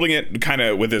he's holding it kind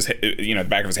of with his, the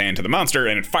back of his hand to the monster,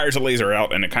 and it fires a laser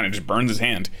out, and it kind of just burns his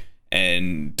hand.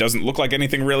 And doesn't look like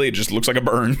anything really. It just looks like a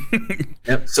burn.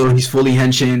 So he's fully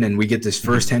henshin, and we get this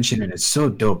first henshin, and it's so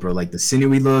dope, bro. Like the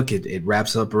sinewy look, it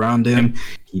wraps up around him.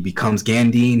 He becomes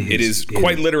Gandine. It is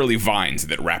quite literally vines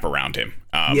that wrap around him.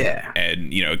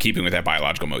 And keeping with that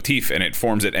biological motif, and it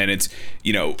forms it. And it's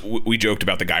we joked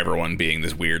about the Guyver one being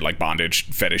this weird like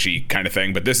bondage fetishy kind of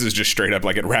thing, but this is just straight up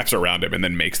like it wraps around him and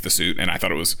then makes the suit. And I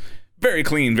thought it was very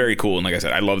clean, very cool. And like I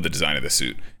said, I love the design of the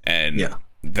suit. And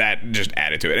that just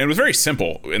added to it. And it was very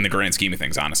simple in the grand scheme of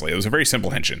things, honestly. It was a very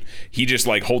simple henshin. He just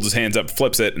like holds his hands up,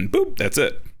 flips it, and boop, that's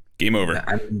it. Game over.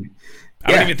 I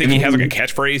don't even think he has like a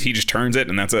catchphrase. He just turns it,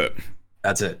 and that's it.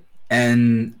 That's it.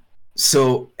 And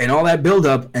so, and all that build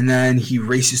up, and then he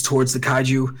races towards the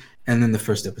kaiju, and then the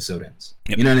first episode ends.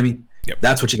 You know what I mean?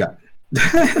 That's what you got.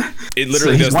 It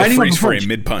literally does the freeze frame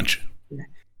mid-punch.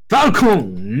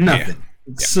 Falcon, nothing.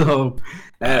 So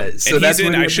that's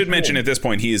I should mention at this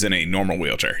point, he is in a normal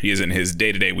wheelchair. He is in his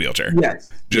day-to-day wheelchair.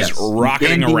 Just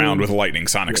rocketing around with lightning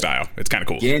Sonic style. It's kind of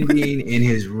cool. Gandine in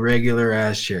his regular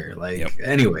ass chair.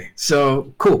 Anyway,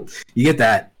 so cool. You get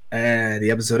that. The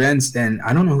episode ends, and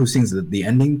I don't know who sings the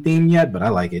ending theme yet, but I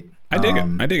like it. I dig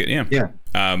it. Yeah.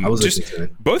 I was listening to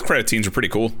it. Both credit scenes were pretty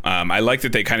cool. I like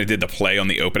that they kind of did the play on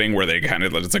the opening where they kind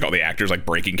of, it's like all the actors like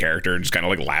breaking character and just kind of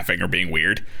like laughing or being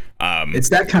weird. It's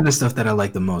that kind of stuff that I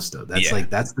like the most, though.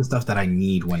 That's the stuff that I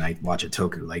need when I watch a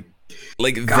Toku.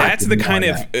 That's the kind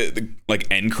of like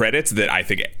end credits that I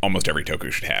think almost every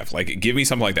Toku should have. Like, give me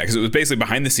something like that, because it was basically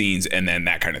behind the scenes and then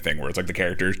that kind of thing where it's like the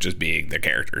characters just being the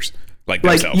characters, like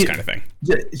themselves, kind of thing.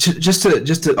 Just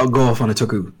to I'll go off on a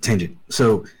Toku tangent.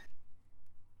 So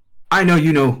I know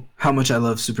you know how much I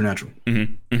love Supernatural.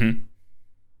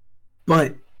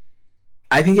 But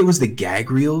I think it was the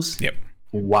gag reels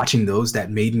watching those that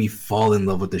made me fall in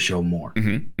love with the show more.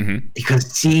 Because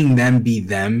seeing them be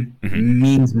them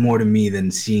means more to me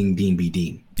than seeing Dean be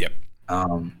Dean.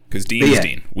 Because Dean is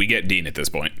Dean. We get Dean at this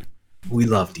point. We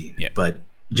love Dean. But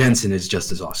Jensen is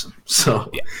just as awesome.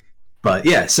 So But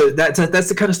yeah, so that's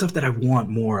the kind of stuff that I want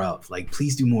more of. Like,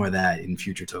 please do more of that in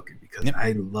future Toku, because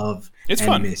I love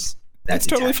miss that. It's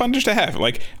totally fun just to have.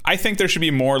 Like, I think there should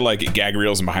be more like gag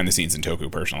reels and behind the scenes in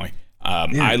Toku personally.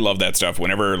 I love that stuff.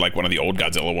 Whenever like one of the old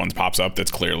Godzilla ones pops up, that's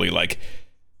clearly like,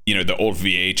 the old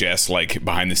VHS like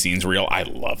behind the scenes reel. I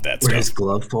love that where stuff. His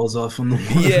glove falls off from the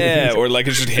wall. Yeah, or like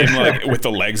it's just him like with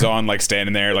the legs on, like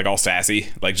standing there like all sassy,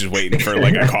 like just waiting for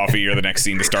like a coffee or the next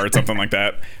scene to start, something like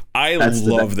that. I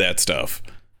love that stuff.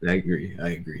 I agree.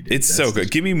 Dude. It's so good.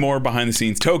 Give me more behind the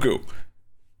scenes Toku.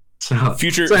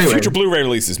 Future Blu-ray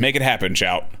releases. Make it happen,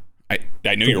 Shout.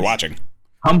 I know you're watching.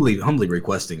 Humbly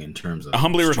requesting in terms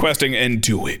of requesting and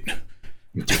do it.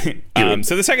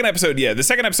 So the second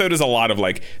episode is a lot of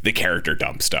like the character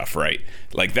dump stuff, right?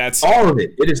 Like that's all of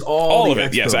it. It is all of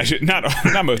it. Yes, I should not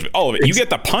most of it. All of it. You get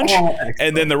the punch,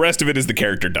 and then the rest of it is the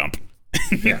character dump.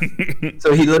 Yeah.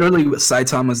 So he literally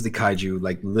Saitama's the kaiju,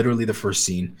 like literally the first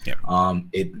scene. Yep.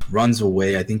 It runs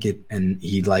away. I think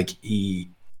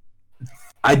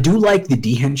I do like the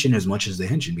de-henshin as much as the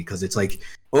henshin, because it's like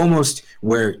almost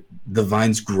where the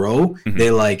vines grow,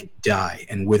 they like die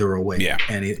and wither away. Yeah,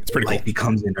 and it's pretty like cool.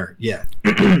 becomes inert. Yeah,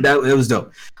 that was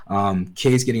dope.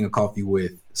 Kei's getting a coffee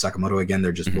with Sakamoto again.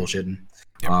 They're just bullshitting.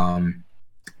 Yep.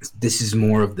 This is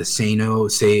more of the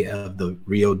of the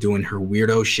Rio doing her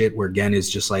weirdo shit, where Gen is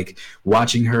just like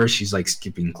watching her. She's like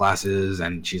skipping classes,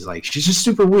 and she's just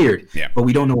super weird. Yeah, but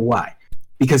we don't know why,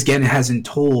 because Gen hasn't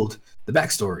told the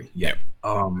backstory yet.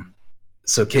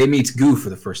 So Kei meets Gu for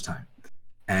the first time,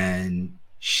 and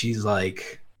she's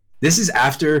like, this is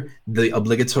after the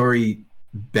obligatory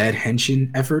bed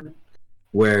henshin effort,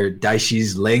 where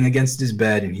Daishi's laying against his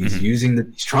bed and he's he's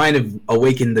trying to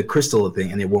awaken the crystal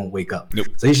thing, and it won't wake up. Nope.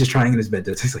 So he's just trying in his bed.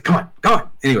 He's like, come on.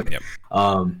 Anyway,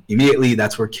 immediately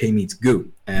that's where Kei meets Gu,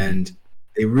 and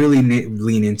they really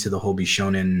lean into the whole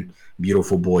Bishonen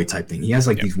beautiful boy type thing. He has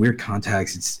like these weird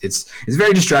contacts. It's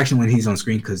very distraction when he's on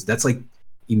screen, because that's like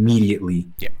immediately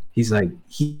he's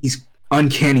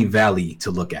uncanny valley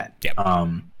to look at.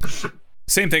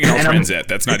 Same thing in Ultraman Z.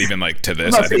 That's not even like to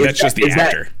this. I think that's just the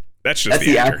actor. That's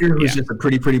the actor who's just a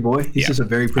pretty boy. He's just a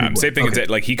very pretty boy. Same thing as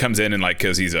that. Like he comes in and like,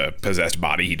 because he's a possessed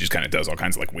body, he just kind of does all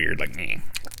kinds of like weird like.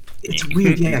 It's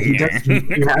weird, yeah. He does. He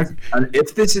has.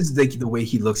 If this is the way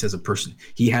he looks as a person,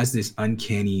 he has this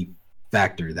uncanny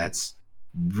factor that's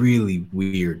really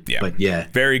weird. Yeah, but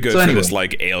very good for this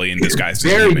like alien disguised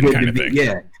as human kind of thing.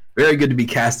 Yeah, very good to be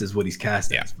cast as what he's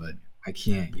cast as. But I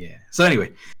can't. Yeah. So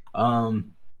anyway, I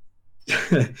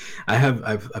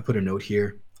put a note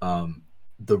here.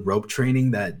 The rope training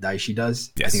that Daishi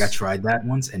does. I think I tried that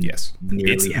once and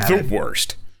nearly had the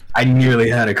worst. I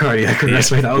nearly had a cardiac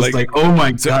arrest. I was like, oh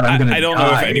my god, I'm gonna. I don't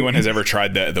know if anyone has ever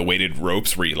tried the weighted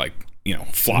ropes where you like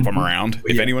flop them around.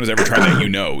 If anyone has ever tried that,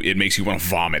 it makes you want to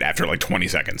vomit after like 20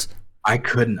 seconds. I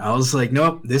couldn't. I was like,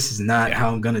 nope, this is not how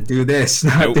I'm gonna do this.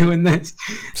 Not doing this.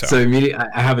 So immediately,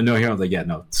 I have a note here. I was like, yeah,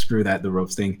 no, screw that, the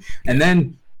ropes thing. And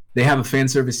then they have a fan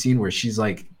service scene where she's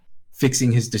like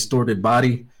fixing his distorted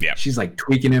body. Yeah, she's like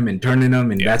tweaking him and turning him,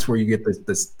 and that's where you get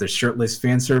the shirtless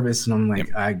fan service. And I'm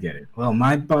like, I get it. Well,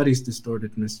 my body's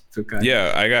distorted, Miss Fukai.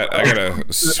 Yeah, I got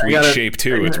a sweet shape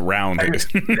too. It's round.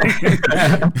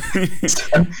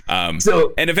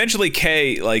 And eventually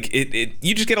Kei, like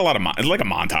you just get a lot of like a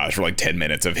montage for like 10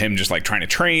 minutes of him just like trying to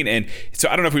train. And so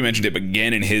I don't know if we mentioned it, but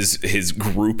Gen and his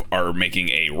group are making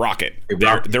a rocket.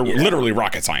 They're literally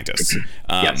rocket scientists.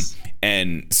 Yes.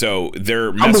 And so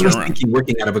they're messing around.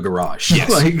 Working out of a garage. Yes.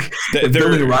 Like they're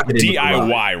building a rocket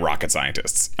DIY rocket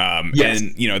scientists. And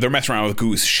they're messing around with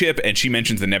Gu's ship, and she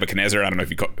mentions the Nebuchadnezzar. I don't know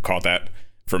if you call it that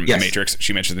from The Matrix.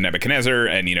 She mentions the Nebuchadnezzar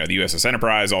and the USS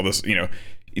Enterprise, all this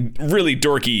really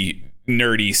dorky,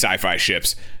 nerdy sci-fi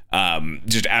ships.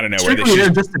 Just out of nowhere. Strictly there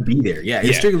just to be there. Yeah,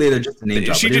 it's strictly there just to name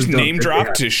drop. She just name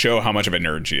dropped to show how much of a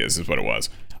nerd she is what it was.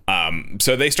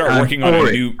 So they start working on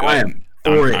a new.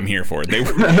 I'm here for it. They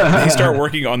start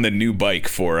working on the new bike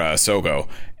for Sogo,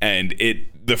 and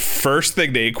the first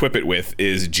thing they equip it with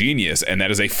is genius, and that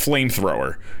is a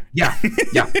flamethrower. Yeah,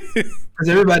 because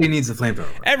everybody needs a flamethrower.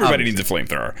 Everybody needs a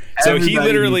flamethrower. So he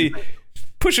literally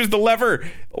pushes the lever,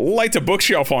 lights a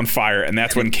bookshelf on fire, and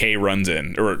that's when Kei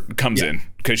comes in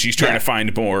because she's trying to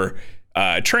find more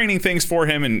training things for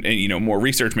him and more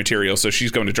research material. So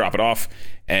she's going to drop it off,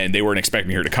 and they weren't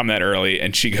expecting her to come that early.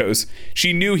 And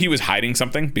she knew he was hiding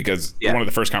something, because one of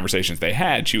the first conversations they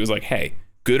had, she was like, hey,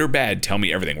 good or bad, tell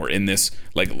me everything. We're in this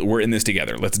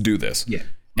together. Let's do this. Yeah.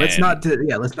 Let's not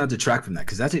detract from that,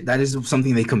 because that is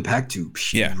something they come back to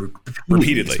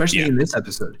repeatedly, especially in this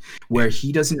episode, where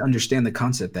he doesn't understand the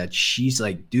concept that she's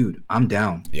like, dude, I'm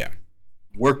down. Yeah.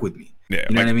 Work with me. Yeah.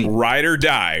 You know what I mean? Ride or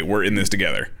die, we're in this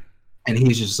together. And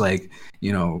he's just like,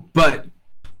 but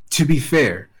to be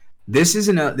fair, this is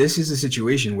a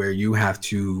situation where you have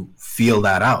to feel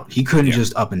that out. He couldn't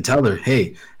just up and tell her,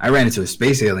 hey, I ran into a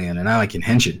space alien and now I can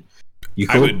henshin. You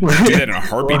cool? I would do that in a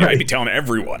heartbeat. I'd be telling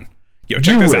everyone. Yo,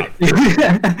 check this out.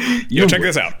 Yo, check would.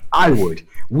 This out. I would.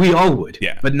 We all would.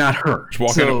 Yeah. But not her.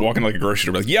 Just walking like a grocery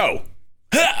store, like, yo.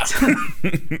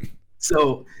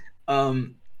 So,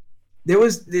 there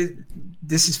was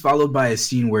this is followed by a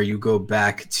scene where you go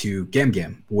back to Gam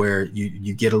Gam, where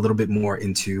you get a little bit more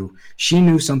into, she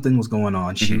knew something was going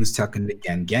on. She was talking to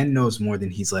Gen. Gen knows more than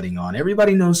he's letting on.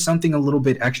 Everybody knows something a little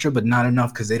bit extra, but not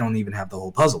enough because they don't even have the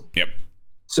whole puzzle. Yep.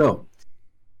 So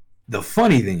the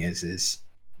funny thing is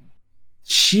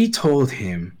she told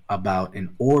him about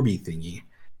an Orby thingy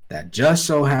that just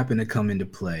so happened to come into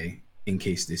play in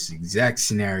case this exact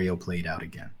scenario played out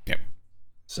again. Yep.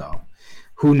 So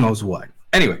who knows what?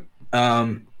 Anyway,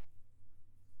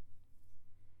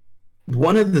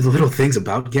 one of the little things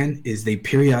about Gen is they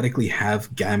periodically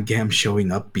have Gam Gam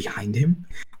showing up behind him.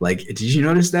 Like, did you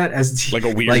notice that? As like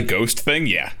a weird ghost thing?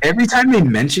 Yeah. Every time they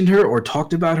mentioned her or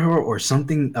talked about her or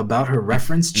something about her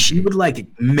referenced, she would like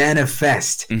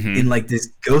manifest in like this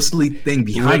ghostly thing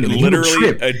behind him. Literally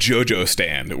a JoJo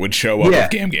stand would show up with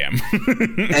Gam Gam.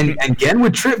 and Gen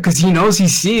would trip because he knows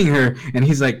he's seeing her and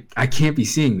he's like, I can't be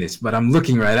seeing this, but I'm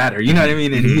looking right at her. You know what I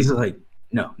mean? And he's like,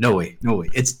 no way.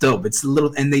 It's dope. It's a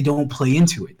little, and they don't play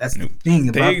into it. That's the thing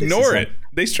about this. They ignore it.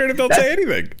 They straight up don't say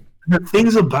anything. The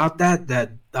things about that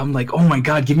I'm like, oh my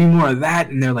God, give me more of that.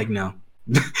 And they're like, no.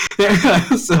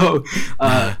 So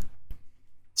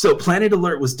Planet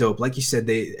Alert was dope. Like you said,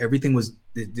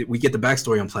 we get the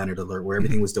backstory on Planet Alert where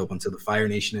everything was dope until the Fire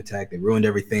Nation attack. They ruined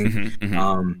everything.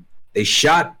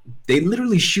 They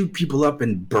literally shoot people up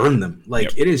and burn them.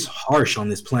 Like, it is harsh on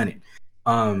this planet.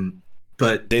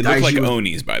 But they look like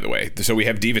Onis, by the way. So we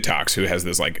have Divatox, who has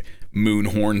this like moon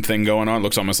horn thing going on.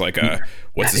 Looks almost like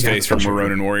what's his face from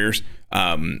Ronin Warriors.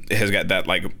 It has got that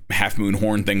like half moon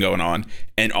horn thing going on,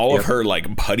 and all of her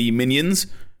like putty minions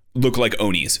look like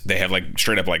Onis. They have like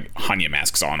straight up like Hanya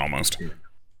masks on almost.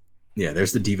 Yeah,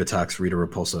 there's the Divatox Rita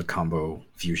Repulsa combo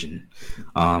fusion.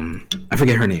 I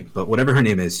forget her name, but whatever her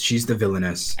name is, she's the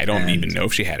villainess. I don't even know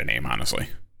if she had a name, honestly.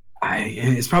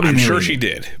 It's probably. I'm sure she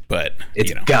did, but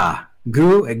it's Ga.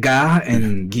 Gu, Ga,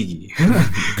 and Gigi.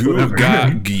 Gu,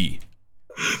 Ga, Gi.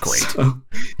 Great. So,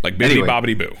 like Bibbidi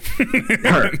Bobbidi Boo.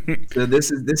 Her. So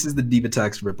this is the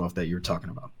Divatox ripoff that you were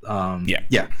talking about.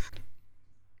 Yeah.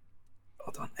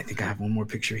 Hold on. I think I have one more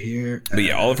picture here. But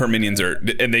yeah, all of her minions are,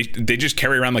 and they just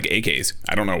carry around like AKs.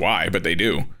 I don't know why, but they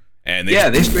do. And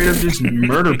they straight up just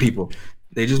murder people.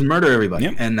 They just murder everybody,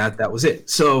 and that was it.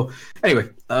 So anyway,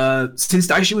 since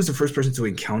Daishi was the first person to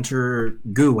encounter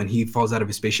Gu when he falls out of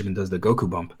his spaceship and does the Goku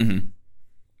bump,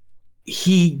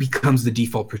 he becomes the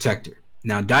default protector.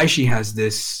 Now Daishi has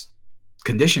this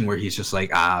condition where he's just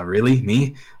like, really?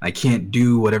 Me? I can't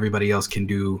do what everybody else can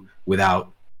do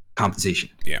without compensation.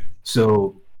 Yeah.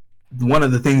 So one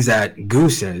of the things that Gu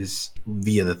says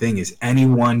via the thing is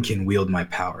anyone can wield my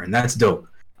power, and that's dope.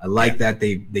 I like that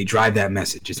they drive that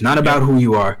message. It's not about who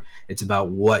you are; it's about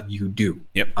what you do.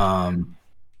 Yep.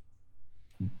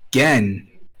 Again,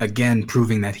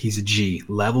 proving that he's a G.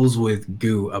 Levels with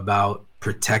Gu about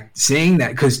saying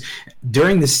that, because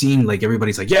during the scene, like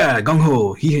everybody's like, yeah, gung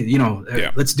ho,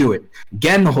 let's do it.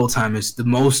 Gen the whole time is the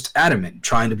most adamant,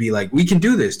 trying to be like, we can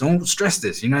do this. Don't stress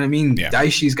this. You know what I mean? Yeah.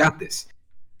 Daishi's got this.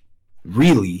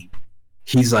 Really,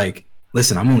 he's like,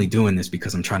 listen, I'm only doing this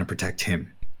because I'm trying to protect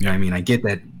him. You know what I mean? I get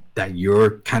that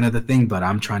you're kind of the thing, but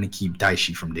I'm trying to keep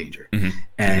Daishi from danger.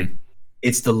 And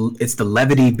it's the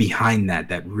levity behind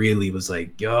that really was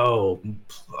like, yo,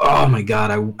 oh my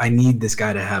God, I need this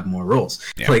guy to have more roles.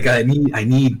 Like I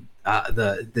need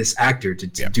this actor to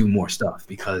do more stuff,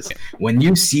 because when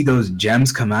you see those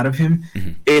gems come out of him,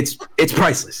 it's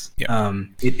priceless.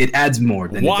 It adds more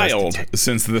than wild.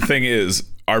 Since the thing is,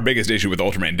 our biggest issue with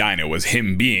Ultraman Dino was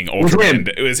him being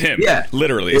Ultraman. It was him. Yeah,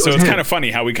 literally. So it's kind of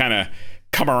funny how we kind of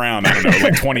come around, I don't know,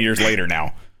 like 20 years later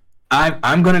now.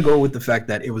 I'm gonna go with the fact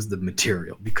that it was the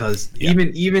material, because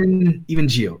even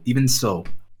Gio, even so,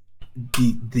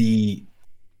 the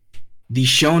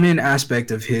shonen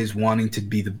aspect of his wanting to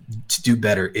do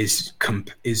better is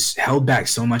held back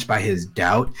so much by his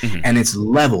doubt, and it's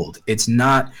leveled. He's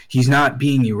not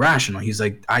being irrational. He's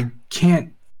like, I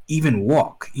can't even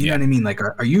walk. You know what I mean? Like,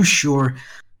 are you sure?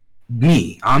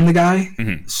 I'm the guy.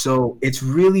 So it's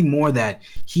really more that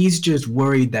he's just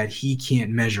worried that he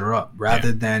can't measure up,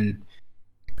 rather than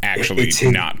actually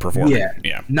not performing.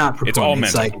 Not performing. It's all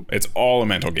mental. It's all a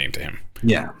mental game to him.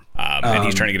 And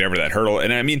he's trying to get over that hurdle.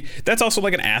 And I mean, that's also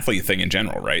like an athlete thing in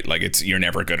general, right? Like, you're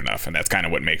never good enough, and that's kind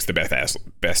of what makes the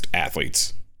best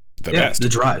athletes the best. The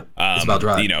drive. It's about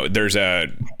drive. You know,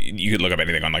 you could look up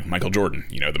anything on like Michael Jordan,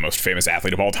 the most famous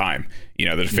athlete of all time.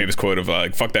 There's a famous quote of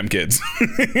like, fuck them kids.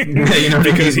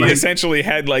 Because he essentially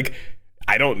had like,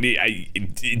 I don't need.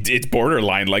 It's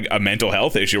borderline like a mental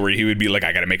health issue where he would be like,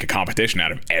 I got to make a competition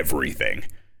out of everything.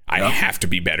 I have to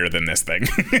be better than this thing.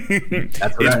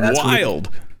 It's wild.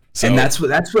 And that's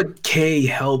what K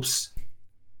helps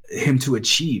him to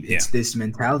achieve. It's this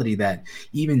mentality that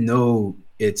even though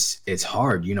it's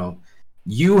hard, you know,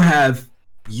 you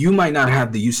might not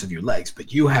have the use of your legs,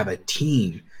 but you have a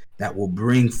team that will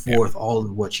bring forth all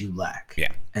of what you lack.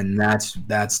 Yeah. And that's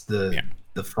the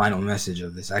final message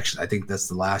of this. Actually, I think that's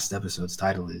the last episode's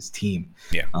title is Team.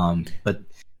 Yeah. But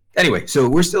anyway, so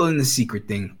we're still in the secret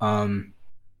thing.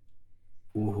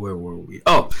 Where were we?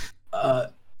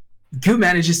 Q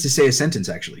manages to say a sentence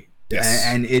actually. Yes.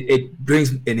 And it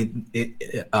brings and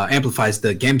it amplifies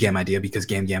the Gam Gam idea, because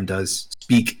Gam Gam does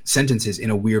speak sentences in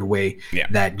a weird way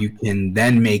that you can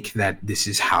then make that this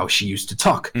is how she used to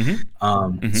talk.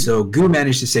 So Gu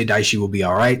managed to say Daishi will be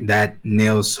all right. That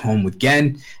nails home with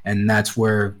Gen, and that's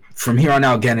where from here on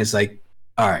out Gen is like,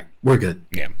 all right, we're good.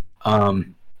 Yeah.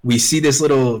 We see this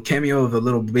little cameo of a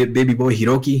little baby boy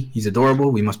Hiroki. He's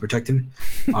adorable. We must protect him.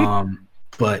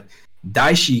 But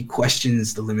Daishi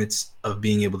questions the limits of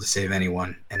being able to save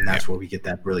anyone, and that's where we get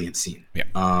that brilliant scene.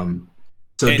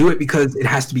 So do it because it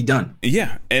has to be done.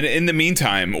 Yeah, and in the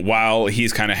meantime, while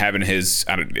he's kind of having his,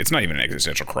 it's not even an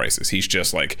existential crisis. He's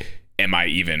just like, am I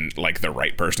even like the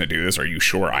right person to do this? Are you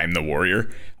sure I'm the warrior?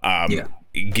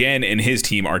 Gen and his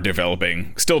team are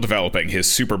still developing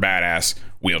his super badass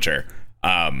wheelchair.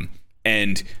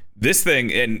 And this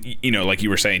thing, and you know, like you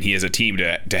were saying, he has a team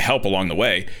to help along the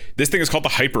way. This thing is called the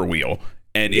Hyper Wheel,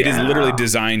 and it is literally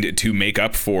designed to make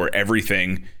up for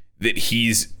everything that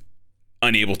he's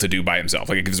unable to do by himself.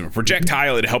 Like, it gives him a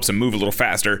projectile, it helps him move a little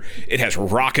faster. It has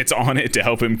rockets on it to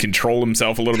help him control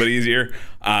himself a little bit easier.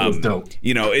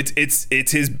 You know, it's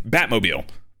his Batmobile,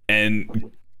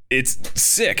 and it's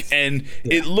sick, and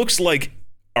it looks like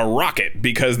a rocket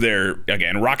because they're,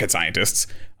 again, rocket scientists.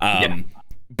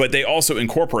 But they also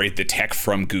incorporate the tech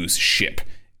from Gu's ship,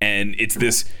 and it's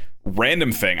this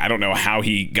random thing. I don't know how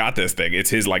he got this thing. It's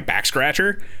his like back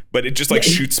scratcher, but it just like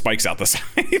shoots spikes out the side.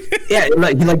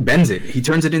 He bends it. He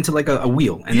turns it into like a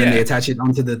wheel, and then they attach it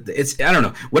onto the. It's, I don't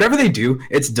know. Whatever they do,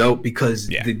 it's dope because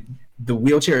the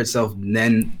wheelchair itself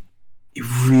then it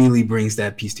really brings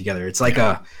that piece together. It's like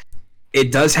it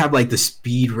does have like the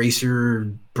Speed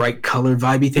Racer bright color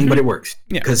vibey thing, but it works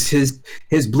because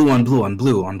his blue on blue on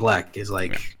blue on black is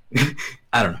like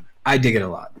I don't know. I dig it a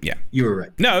lot. Yeah, you were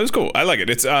right. No, it was cool. I like it.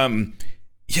 It's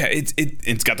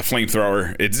it's got the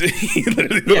flamethrower. It's he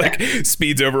literally like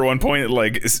speeds over one point,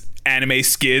 like anime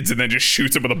skids, and then just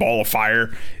shoots him with a ball of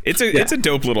fire. It's a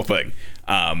dope little thing.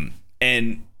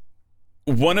 And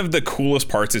one of the coolest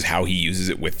parts is how he uses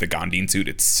it with the Gondine suit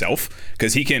itself,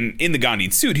 because he can, in the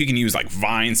Gondine suit, he can use like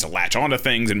vines to latch onto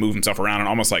things and move himself around, and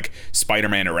almost like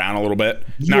Spider-Man around a little bit.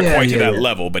 Not quite to that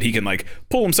level, but he can like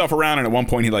pull himself around, and at one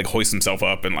point he like hoists himself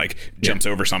up and like jumps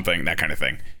over something, that kind of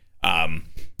thing. And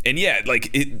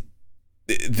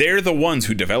they're the ones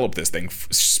who developed this thing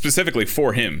specifically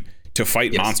for him to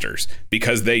fight monsters,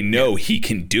 because they know he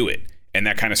can do it. And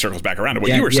that kind of circles back around to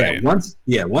what you were saying. Once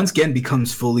Gen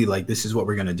becomes fully like, this is what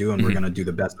we're going to do, and we're going to do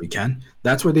the best we can,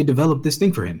 that's where they develop this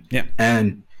thing for him. Yeah.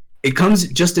 And it comes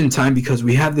just in time because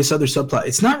we have this other subplot.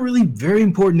 It's not really very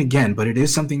important again, but it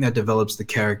is something that develops the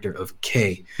character of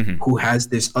Kay, who has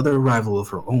this other rival of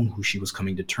her own who she was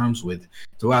coming to terms with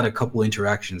throughout a couple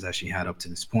interactions that she had up to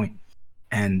this point.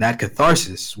 And that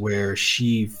catharsis where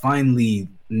she finally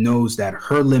knows that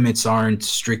her limits aren't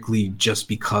strictly just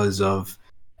because of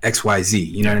XYZ,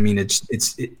 you know what I mean?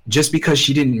 It's just because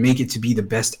she didn't make it to be the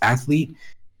best athlete,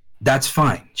 that's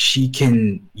fine. She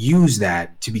can use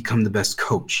that to become the best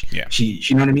coach. Yeah.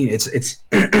 You know what I mean? It's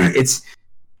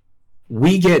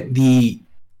we get the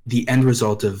end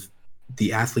result of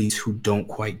the athletes who don't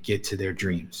quite get to their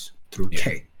dreams through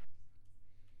K.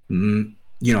 You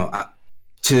know,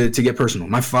 to get personal,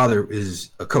 my father is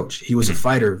a coach. He was a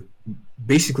fighter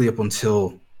basically up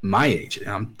until my age.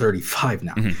 I'm 35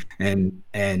 now.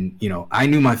 And you know, I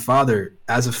knew my father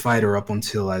as a fighter up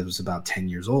until I was about 10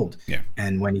 years old. Yeah.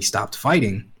 And when he stopped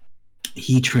fighting,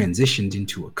 he transitioned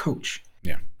into a coach.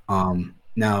 Yeah.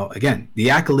 Now again, the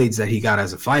accolades that he got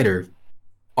as a fighter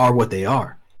are what they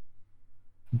are.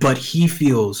 But he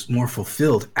feels more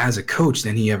fulfilled as a coach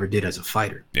than he ever did as a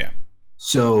fighter. Yeah.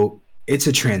 So it's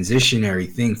a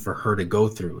transitionary thing for her to go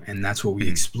through, and that's what we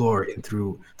explore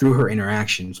through her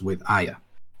interactions with Aya,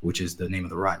 which is the name of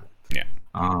the rival. Yeah.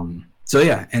 So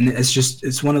yeah, and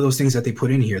it's one of those things that they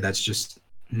put in here that's just,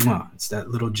 it's that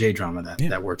little J drama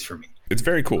that works for me. It's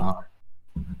very cool.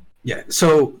 Yeah.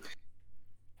 So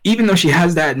even though she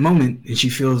has that moment and she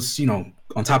feels, you know,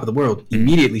 on top of the world.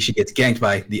 Immediately she gets ganked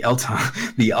by the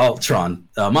Ultron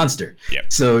monster.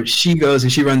 Yep. So she goes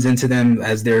and she runs into them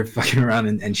as they're fucking around,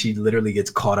 and she literally gets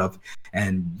caught up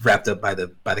and wrapped up by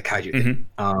the kaiju.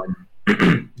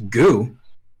 Goo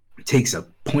takes a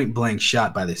point blank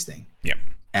shot by this thing. Yep.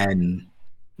 And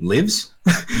lives.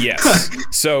 Yes.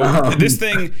 So this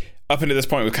thing up until this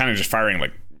point was kind of just firing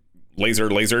like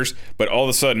lasers, but all of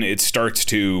a sudden it starts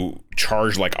to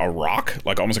charge like a rock,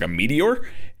 like almost like a meteor,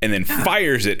 and then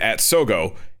fires it at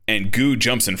Sogo, and Goo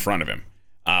jumps in front of him.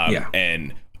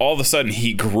 And all of a sudden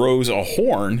he grows a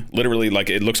horn, literally, like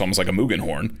it looks almost like a Mugen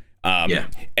horn. And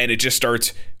it just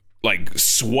starts like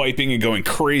swiping and going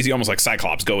crazy, almost like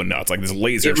Cyclops going nuts, like this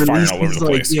laser firing all over the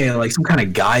place. Yeah, like some kind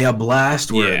of Gaia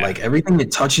blast where like everything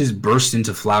it touches bursts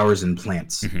into flowers and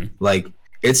plants. Like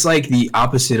it's like the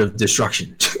opposite of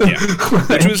destruction.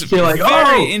 Which was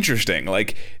very interesting.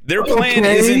 Like their plan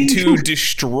isn't to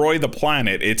destroy the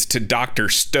planet, it's to Dr.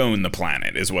 Stone the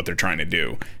planet is what they're trying to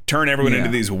do. Turn everyone into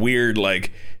these weird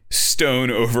like stone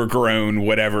overgrown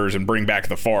whatevers and bring back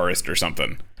the forest or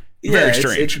something. Very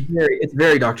strange. It's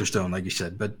very Dr. Stone, like you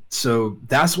said. But so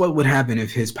that's what would happen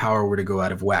if his power were to go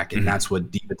out of whack, and that's what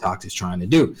Divatox is trying to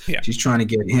do. She's trying to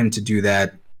get him to do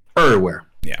that everywhere.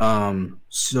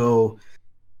 So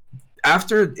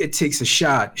after it takes a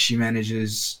shot, she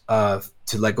manages to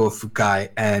let go of Fukai,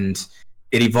 and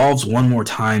it evolves one more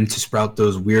time to sprout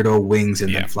those weirdo wings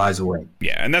and then flies away.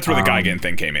 And that's where the Gigan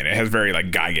thing came in. It has very like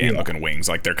Gigan looking wings,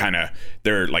 like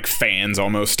they're like fans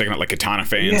almost sticking out, like katana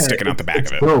fans sticking out the back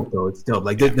of it. Dope though. It's dope.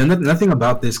 Like nothing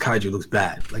about this kaiju looks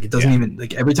bad. Like it doesn't even,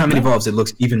 like every time it evolves, it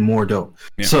looks even more dope.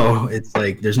 So it's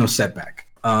like there's no setback.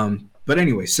 But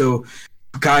anyway, so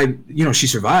Fukai, she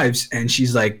survives, and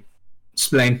she's like,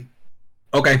 "Explain,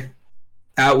 okay,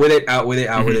 out with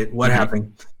it. What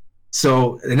happened?"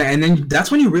 So, and then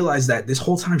that's when you realize that this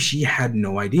whole time she had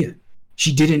no idea.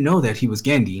 She didn't know that he was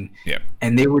Gandine.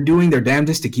 And they were doing their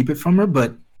damnedest to keep it from her.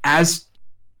 But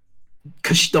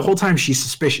because the whole time she's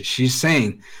suspicious. She's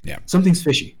saying, something's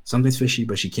fishy,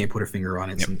 but she can't put her finger on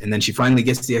it. And then she finally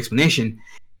gets the explanation,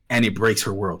 and it breaks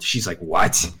her world. She's like,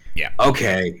 what?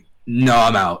 Okay, no,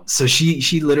 I'm out. So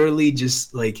she literally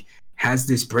just like has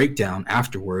this breakdown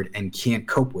afterward and can't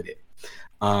cope with it.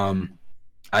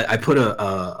 I put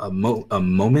a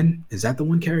Momin. Is that the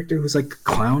one character who's like a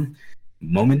clown?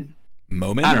 Momin?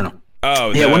 I don't know.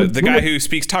 Oh, the guy who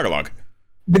speaks Tagalog.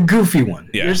 The goofy one.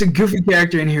 There's a goofy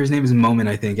character in here. His name is Momin,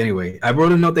 I think. Anyway, I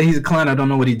wrote a note that he's a clown. I don't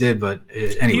know what he did, but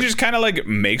anyway. He just kind of like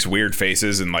makes weird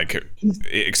faces and like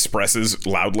expresses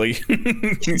loudly.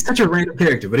 He's such a random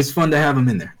character, but it's fun to have him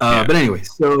in there. But anyway,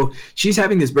 so she's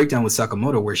having this breakdown with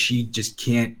Sakamoto where she just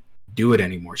can't do it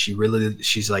anymore.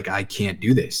 She's like, I can't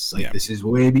do this. Like this is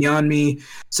way beyond me.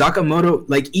 Sakamoto,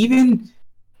 like even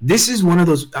this is one of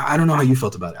those, I don't know how you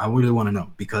felt about it. I really want to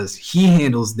know, because he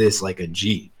handles this like a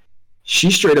G.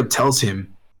 She straight up tells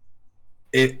him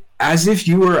it as if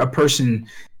you were a person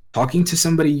talking to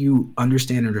somebody you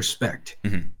understand and respect.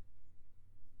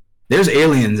 There's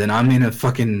aliens and I'm in a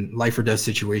fucking life or death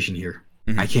situation here.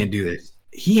 I can't do this.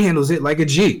 He handles it like a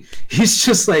G. He's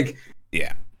just like,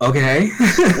 okay.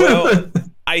 Well,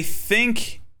 I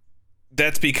think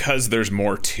that's because there's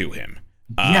more to him.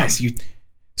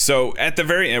 So at the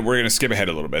very end, we're going to skip ahead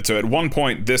a little bit. So at one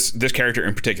point, this character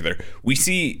in particular, we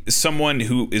see someone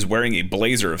who is wearing a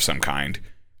blazer of some kind,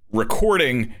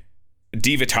 recording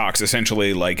Divatox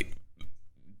essentially like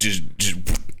just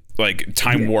like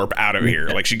time warp out of here.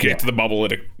 Like she gets to the bubble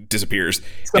and it disappears,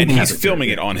 and he's filming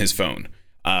it on his phone.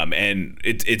 And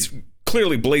it's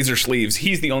clearly blazer sleeves.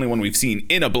 He's the only one we've seen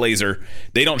in a blazer.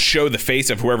 They don't show the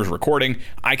face of whoever's recording.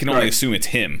 I can only assume it's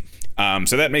him.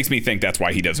 So that makes me think that's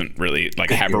why he doesn't really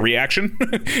like have a reaction,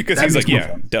 because he's like,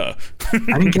 duh.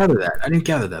 I didn't gather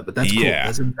that, but that's cool.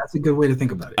 That's a good way to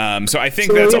think about it. So I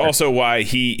think that's also why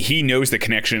he knows the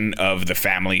connection of the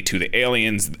family to the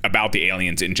aliens, about the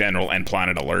aliens in general, and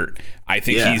Planet Alert. I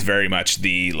think he's very much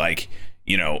the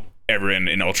everyone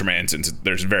in Ultraman, since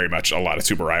there's very much a lot of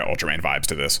Super Riot Ultraman vibes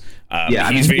to this.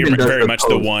 He's very much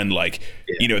the one, like,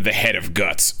 the head of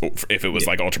Guts. If it was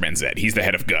like Ultraman Z, he's the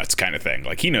head of Guts kind of thing.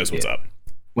 Like, he knows what's up.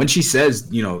 When she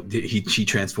says, she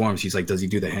transforms, he's like, does he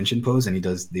do the Henshin pose? And he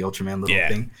does the Ultraman little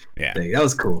thing. Yeah. That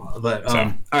was cool. But,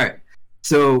 all right.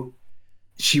 So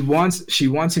she wants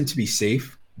him to be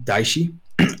safe, Daishi,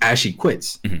 as she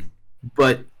quits.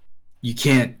 But you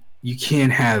can't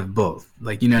have both.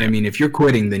 Like, you know what I mean? If you're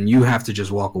quitting, then you have to just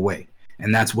walk away.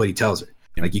 And that's what he tells her.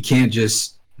 Like, you can't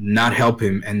just not help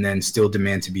him and then still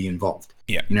demand to be involved.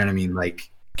 You know what I mean?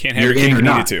 Like, can't have your cake and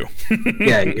eat it too.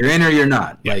 You're in or you're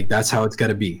not. Like, that's how it's got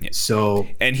to be. So,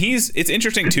 and it's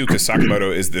interesting too, because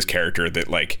Sakamoto is this character that,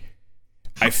 like,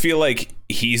 I feel like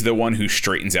he's the one who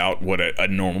straightens out what a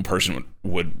normal person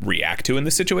would react to in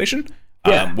this situation.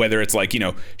 Yeah. Whether it's like,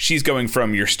 she's going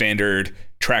from your standard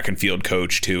track and field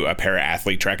coach to a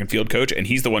para-athlete track and field coach, and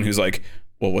he's the one who's like,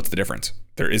 well, what's the difference?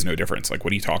 There is no difference. Like,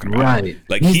 what are you talking about? Right.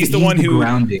 Like, he's the one who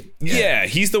grounding. Yeah,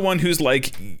 he's the one who's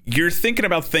like, you're thinking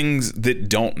about things that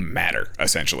don't matter,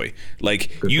 essentially.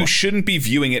 Like, Good you point. Shouldn't be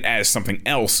viewing it as something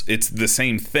else. It's the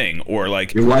same thing. Or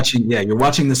like you're watching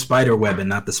the spider web and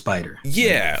not the spider.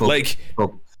 Yeah, Focus.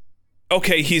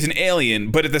 Okay, he's an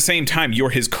alien, but at the same time, you're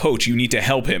his coach. You need to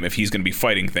help him if he's going to be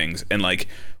fighting things. And like,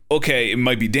 okay, it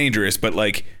might be dangerous, but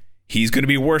like, he's going to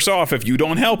be worse off if you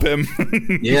don't help him.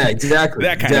 Yeah, exactly.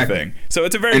 That kind of thing. So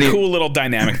it's a very cool little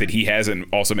dynamic that he has, and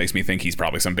also makes me think he's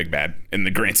probably some big bad in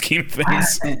the grand scheme of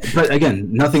things. But again,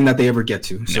 nothing that they ever get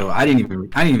to. So no. I didn't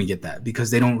even get that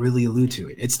because they don't really allude to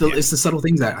it. It's the subtle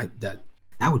things that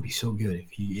would be so good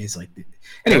if he is like.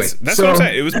 Anyway, that's what I'm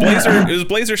saying. It was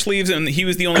blazer sleeves, and he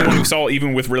was the only one we saw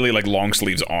even with really like long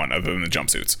sleeves on, other than the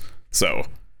jumpsuits. So.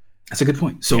 That's a good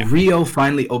point. So Rio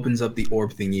finally opens up the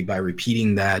orb thingy by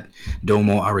repeating that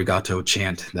Domo Arigato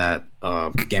chant that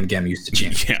Gam Gam used to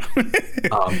chant. Yeah.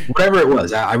 Whatever it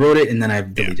was. I wrote it and then I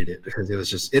deleted it because it was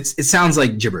just it sounds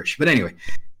like gibberish. But anyway,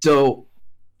 so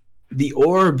the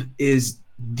orb is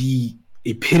the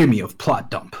epitome of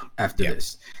plot dump after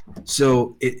this.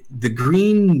 So the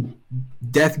green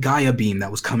Death Gaia beam that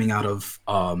was coming out of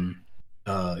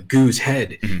Goo's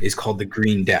head is called the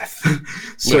Green Death.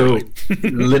 So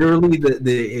literally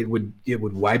it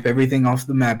would wipe everything off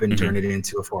the map and turn it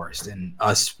into a forest, and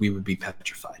we would be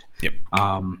petrified. Yep.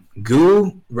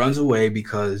 Goo runs away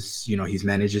because he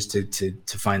manages to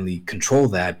finally control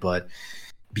that, but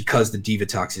because the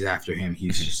Divatox is after him,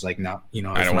 he's just like, no,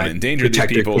 I don't want to endanger these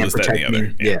people, this, that, and the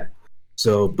other. Yeah.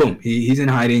 So boom, he's in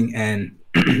hiding, and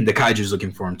the Kaiju's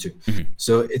looking for him too.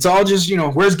 So it's all just,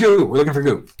 where's Goo? We're looking for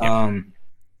Goo. Yep.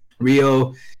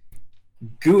 Rio,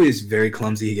 Goo is very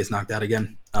clumsy. He gets knocked out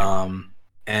again.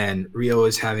 And Rio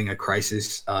is having a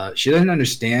crisis. She doesn't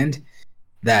understand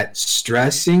that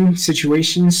stressing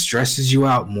situations stresses you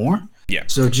out more. Yeah.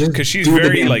 So just because she's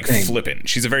very like flippant.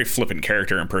 She's a very flippant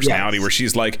character and personality where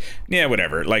she's like, yeah,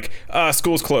 whatever. Like,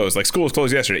 school's closed. Like, school was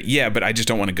closed yesterday. Yeah, but I just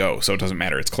don't want to go. So it doesn't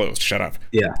matter. It's closed. Shut up.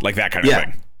 Yeah. Like that kind of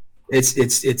thing.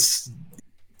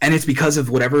 It's because of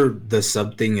whatever the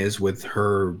sub thing is with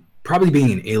her probably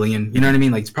being an alien, you know what I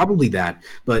mean? Like, it's probably that,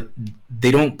 but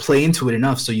they don't play into it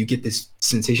enough, so you get this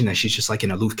sensation that she's just like an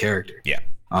aloof character. Yeah.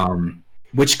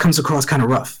 Which comes across kind of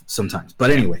rough sometimes. But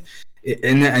anyway,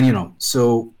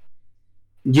 so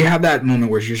you have that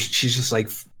moment where she's just like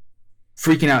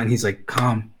freaking out, and he's like,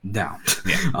 calm down.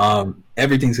 Yeah.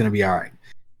 Everything's gonna be all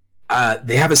right.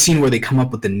 They have a scene where they come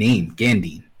up with the name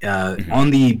Gandine. On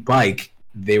the bike,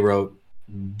 they wrote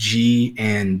G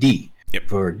and D. Yep.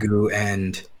 For Goo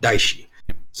and Daishi.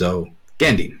 Yep. So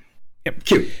Gandine. Yep.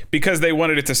 Cute. Because they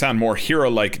wanted it to sound more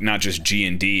hero-like, not just G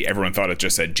and D. Everyone thought it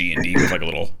just said G and D with like a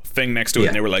little thing next to it,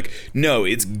 and they were like, no,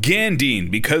 it's Gandine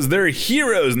because they're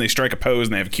heroes, and they strike a pose,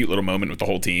 and they have a cute little moment with the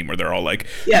whole team where they're all like,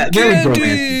 very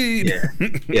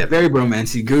bromancy. Yeah, very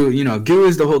bromancy. Goo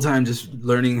is the whole time just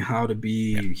learning how to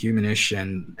be humanish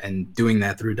and doing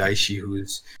that through Daishi,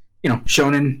 who's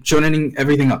shonen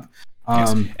everything up.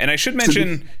 And I should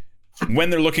mention.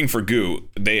 When they're looking for Goo,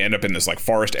 they end up in this like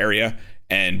forest area,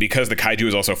 and because the kaiju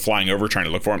is also flying over trying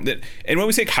to look for him. And when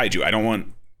we say kaiju, I don't want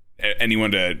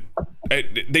anyone to.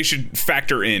 They should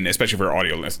factor in, especially for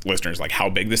audio listeners, like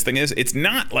how big this thing is. It's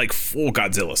not like full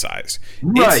Godzilla size.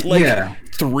 Right, it's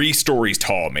like 3 stories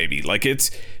tall, maybe. Like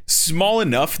it's small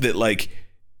enough that like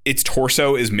its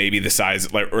torso is maybe the size,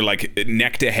 or like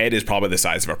neck to head is probably the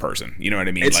size of a person. You know what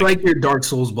I mean? It's like your Dark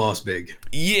Souls boss big.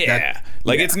 Yeah.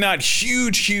 It's not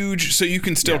huge, so you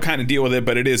can still kind of deal with it,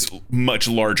 but it is much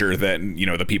larger than,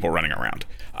 the people running around.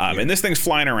 And this thing's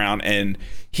flying around, and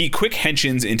he quick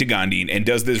henshins into Gandine and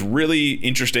does this really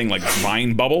interesting like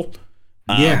vine bubble.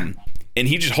 And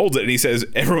he just holds it and he says,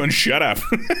 everyone shut up.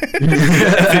 They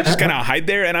just kind of hide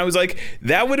there. And I was like,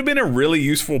 that would have been a really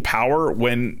useful power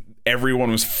when everyone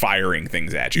was firing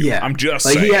things at you. Yeah. I'm just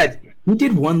saying. He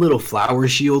did one little flower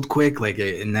shield quick,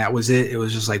 and that was it. It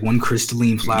was just like one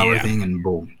crystalline flower thing, and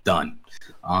boom, done.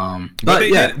 But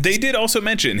they did also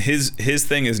mention his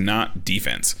thing is not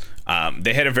defense.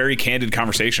 They had a very candid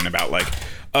conversation about like,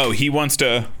 he wants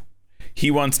to be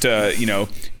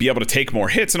able to take more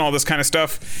hits and all this kind of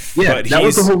stuff. Yeah, but that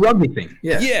was the whole rugby thing.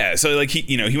 Yeah. So like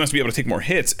he wants to be able to take more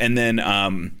hits, and then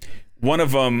one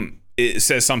of them. It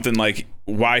says something like,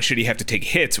 why should he have to take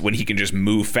hits when he can just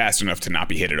move fast enough to not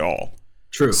be hit at all?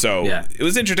 True. So it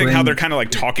was interesting how they're kind of like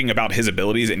talking about his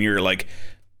abilities, and you're like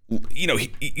you know,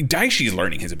 Daishi's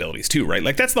learning his abilities too, right?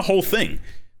 Like that's the whole thing.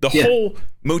 The whole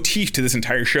motif to this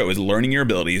entire show is learning your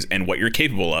abilities and what you're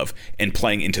capable of and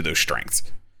playing into those strengths.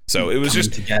 So it was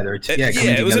just together.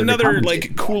 It was another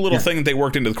like cool little thing that they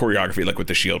worked into the choreography, like with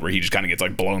the shield, where he just kind of gets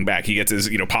like blown back. He gets his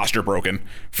posture broken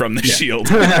from the shield,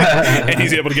 and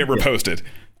he's able to get reposted.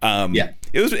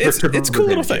 It's a cool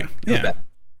little thing. Yeah.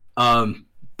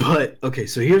 But okay,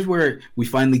 so here's where we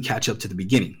finally catch up to the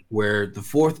beginning, where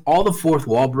all the fourth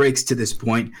wall breaks to this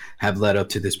point have led up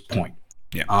to this point.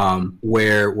 Yeah.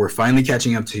 Where we're finally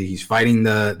catching up to, he's fighting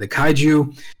the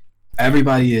kaiju.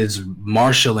 Everybody is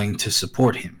marshaling to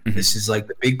support him. Mm-hmm. This is like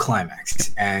the big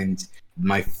climax, and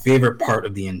my favorite part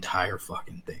of the entire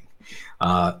fucking thing.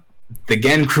 The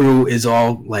Gen crew is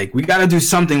all like, we gotta do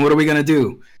something. What are we gonna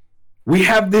do? We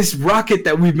have this rocket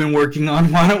that we've been working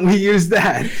on. Why don't we use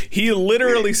that? He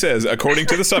literally says, according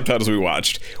to the subtitles we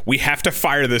watched, we have to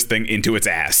fire this thing into its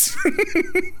ass. I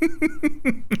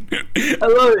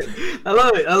love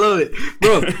it.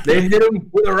 Bro, they hit him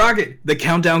with a rocket. The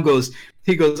countdown goes,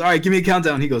 he goes, all right, give me a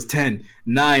countdown. He goes 10,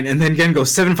 9, and then Gen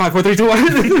goes 7, 5, 4, 3, 2,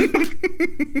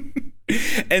 1.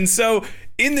 And so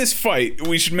in this fight,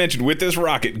 we should mention, with this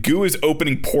rocket, Gu is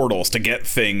opening portals to get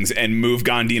things and move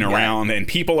Gondine around and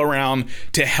people around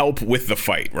to help with the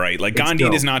fight, right? Like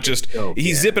Gondine is not just,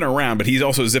 he's zipping around, but he's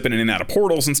also zipping in and out of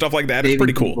portals and stuff like that. It's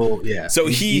pretty cool. So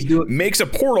he makes a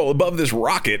portal above this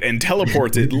rocket and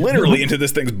teleports it literally into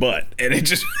this thing's butt. And it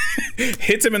just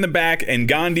hits him in the back, and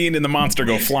Gondine and the monster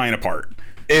go flying apart.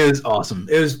 It was awesome.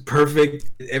 It was perfect.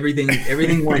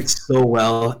 Everything went so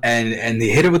well, and they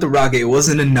hit it with the rocket. It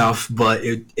wasn't enough, but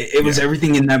it was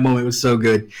everything in that moment. It was so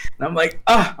good. And I'm like,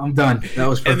 I'm done. That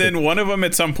was perfect. And then one of them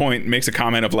at some point makes a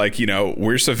comment of like,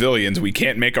 we're civilians. We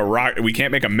can't make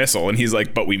a missile. And he's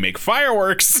like, but we make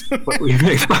fireworks.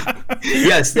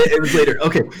 Yes, it was later.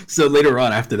 Okay, so later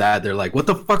on after that, they're like, what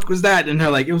the fuck was that? And they're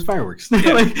like, it was fireworks.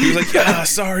 Yeah. He was like,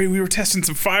 sorry, we were testing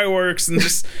some fireworks and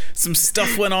just some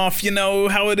stuff went off,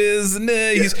 how it is, and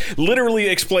he's literally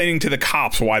explaining to the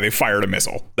cops why they fired a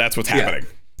missile. That's what's happening.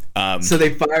 So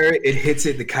they fire it hits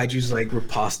it, the kaiju's like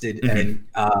riposted, and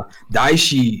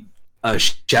Daishi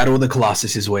Shadow of the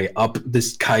Colossus his way up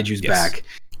this kaiju's back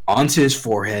onto his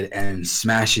forehead and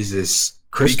smashes this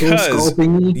crystal skull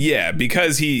thingy. Yeah,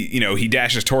 because he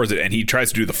dashes towards it and he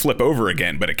tries to do the flip over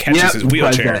again, but it catches his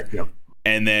wheelchair.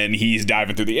 And then he's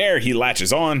diving through the air. He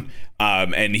latches on,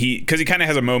 and because he kind of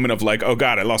has a moment of like, oh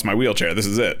god, I lost my wheelchair. This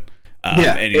is it.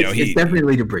 And it's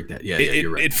definitely to break that.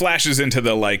 You're right. It flashes into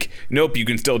the like, nope, you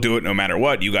can still do it no matter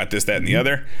what. You got this, that, and the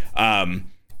other. And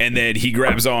then he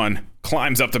grabs on,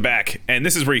 climbs up the back, and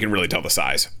this is where you can really tell the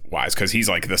size wise, because he's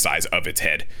like the size of its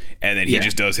head. And then he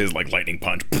just does his like lightning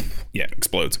punch.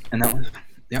 Explodes. And that was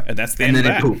and that's the end of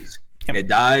that. Poops. It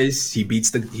dies. He beats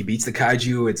the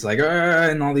kaiju. It's like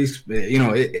and all these,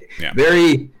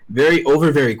 very, very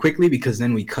over very quickly, because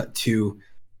then we cut to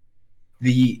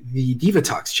the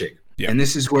Divatox chick, and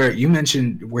this is where you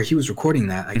mentioned where he was recording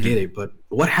that. I get it, but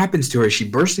what happens to her? She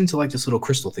bursts into like this little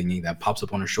crystal thingy that pops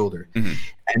up on her shoulder,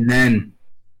 and then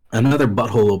another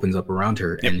butthole opens up around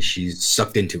her, and she's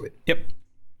sucked into it.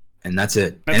 And that's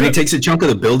it. It takes a chunk of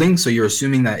the building, so you're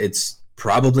assuming that it's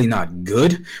probably not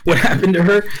good what happened to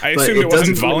her. I assume it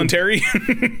wasn't voluntary.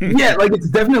 Like it's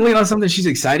definitely not something she's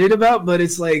excited about, but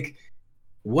it's like,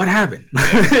 what happened?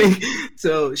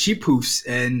 So she poofs,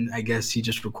 and I guess he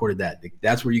just recorded that.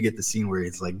 That's where you get the scene where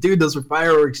it's like, dude, those were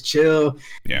fireworks, chill.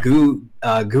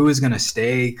 Gu is gonna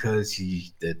stay because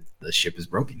the ship is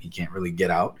broken. He can't really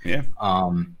get out.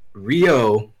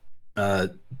 Rio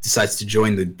decides to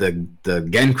join the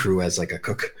Gen crew as like a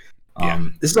cook.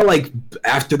 This is all like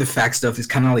after the fact stuff. It's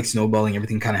kind of like snowballing.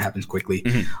 Everything kind of happens quickly,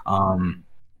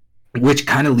 which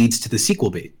kind of leads to the sequel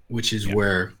bait, which is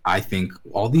where I think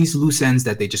all these loose ends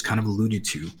that they just kind of alluded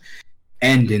to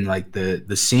end in like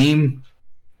the same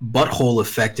butthole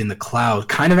effect in the cloud,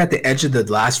 kind of at the edge of the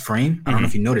last frame. I don't know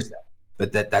if you noticed that,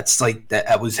 but that's like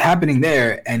that was happening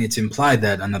there, and it's implied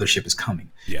that another ship is coming.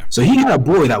 So he had a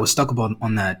boy that was stuck up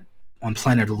on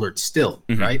Planet Alert still,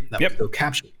 right? That was still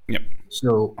captured.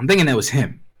 So I'm thinking that was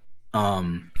him.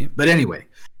 But anyway,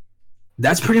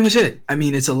 that's pretty much it. I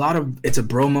mean, it's a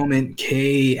bro moment.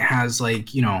 Kay has like,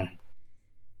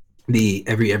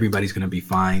 everybody's gonna be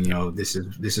fine. This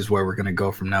is where we're gonna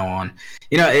go from now on.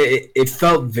 It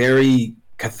felt very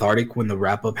cathartic when the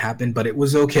wrap up happened, but it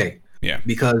was okay.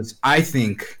 Because I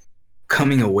think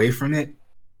coming away from it,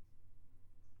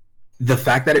 the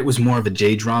fact that it was more of a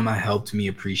J drama helped me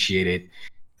appreciate it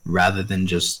rather than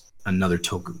just another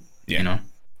Toku.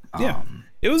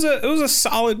 It was a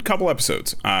solid couple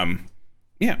episodes. I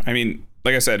mean,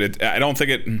 like I said, I don't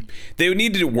think they would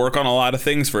need to work on a lot of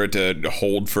things for it to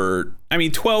hold for. I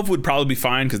mean, 12 would probably be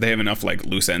fine because they have enough like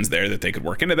loose ends there that they could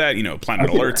work into that. Planet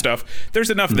Alert stuff. There's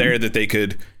enough there that they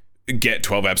could get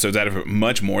 12 episodes out of it.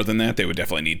 Much more than that, they would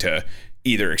definitely need to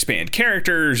either expand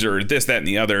characters or this, that, and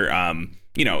the other.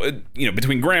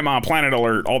 Between Grandma, Planet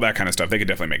Alert, all that kind of stuff, they could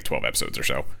definitely make 12 episodes or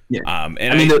so. Yeah.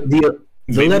 And I mean, the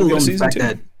let alone the fact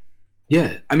that.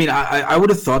 Yeah, I mean, I would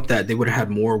have thought that they would have had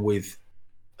more with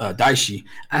Daishi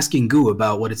asking Gu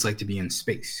about what it's like to be in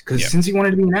space, because since he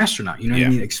wanted to be an astronaut, what I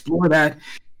mean, explore that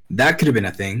could have been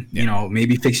a thing.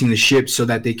 Maybe fixing the ship so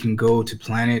that they can go to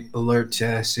Planet Alert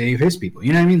to save his people,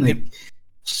 you know what I mean, like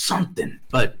something.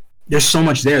 But there's so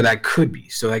much there that could be,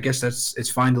 so I guess it's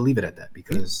fine to leave it at that,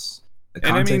 because the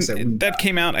context that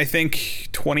came out, I think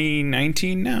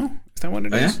 2019 now, is that what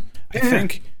it is? I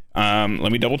think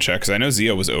let me double check, because I know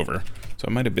Zio was over, so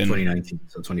it might have been 2019,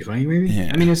 so 2020 maybe.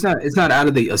 I mean, it's not out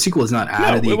of a sequel is not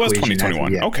out of the equation. It was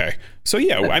 2021. Okay, so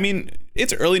I mean,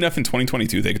 it's early enough in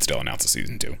 2022 they could still announce a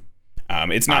season 2.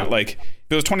 It's not like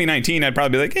if it was 2019, I'd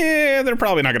probably be like, they're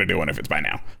probably not going to do one if it's by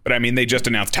now. But I mean, they just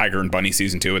announced Tiger and Bunny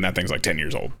season 2, and that thing's like 10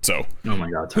 years old. So oh my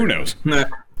god, who knows?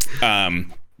 Maybe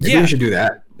we should do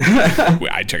that.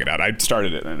 I'd check it out. I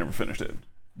started it and I never finished it.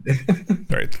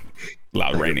 Sorry, it's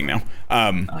loud raining now.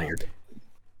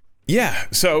 Yeah.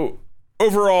 So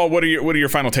overall, what are your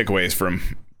final takeaways from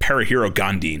Parahero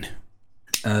Gandin?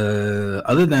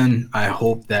 Other than I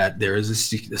hope that there is a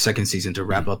second season to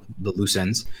wrap up the loose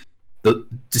ends.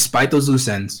 Despite those loose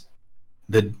ends,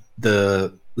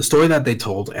 the story that they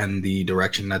told and the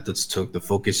direction that this took, the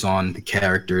focus on the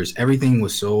characters, everything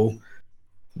was so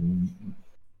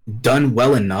done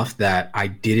well enough that I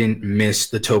didn't miss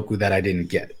the Toku that I didn't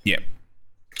get. Yeah.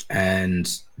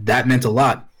 And that meant a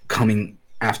lot coming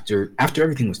after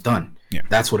everything was done. Yeah.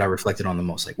 That's what I reflected on the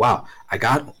most. Like, wow, I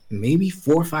got maybe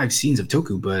 4 or 5 scenes of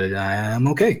Toku, but I'm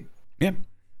okay. Yeah.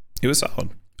 It was solid.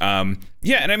 And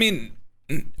I mean,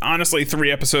 honestly,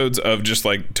 3 episodes of just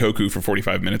like Toku for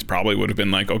 45 minutes probably would have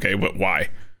been like, okay, but why?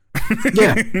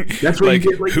 Yeah, that's what like,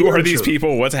 you get, like, who are these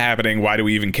people? What's happening? Why do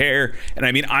we even care? And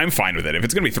I mean, I'm fine with it. If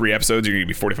it's gonna be 3 episodes, you're gonna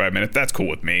be 45 minutes. That's cool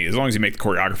with me, as long as you make the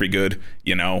choreography good.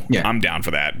 I'm down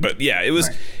for that. But yeah, it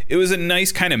was a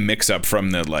nice kind of mix up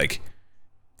from the like,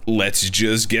 let's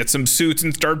just get some suits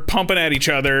and start pumping at each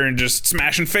other and just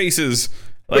smashing faces.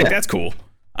 Like that's cool.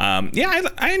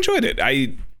 I enjoyed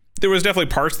it. There was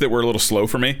definitely parts that were a little slow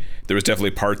for me. There was definitely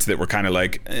parts that were kind of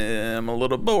like, I'm a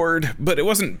little bored, but it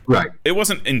wasn't It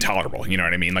wasn't intolerable. You know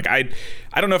what I mean? Like I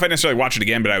don't know if I necessarily watch it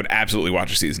again, but I would absolutely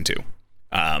watch a season 2.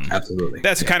 Absolutely.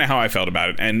 That's kind of how I felt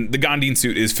about it. And the Gandin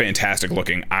suit is fantastic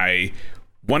looking. I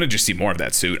want to just see more of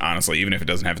that suit, honestly, even if it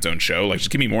doesn't have its own show. Like, just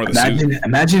give me more of the suit.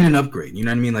 Imagine an upgrade. You know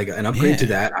what I mean? Like an upgrade to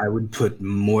that, I would put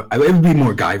more. It would be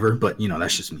more Guyver, but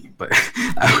that's just me. But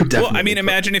I would definitely. Well, I mean,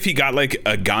 imagine if he got like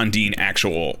a Gandin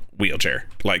actual wheelchair,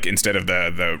 like instead of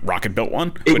the rocket built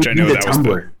one, which I know that was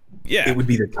the. Yeah, it would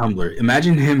be the tumbler.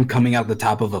 Imagine him coming out the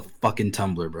top of a fucking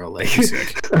tumbler, bro. Like,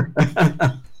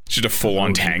 just a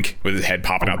full-on tank with his head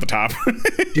popping out the top.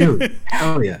 Dude,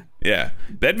 hell yeah. Yeah,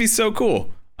 that'd be so cool.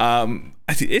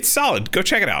 It's solid. Go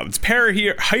check it out. It's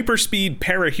Hyperspeed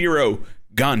Parahero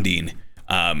Gandin.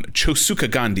 Chosuka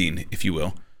Gandin, if you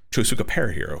will. Chosuka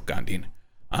Parahero Gandin.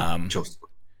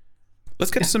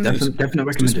 Let's get to some news. Definite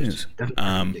recommendation.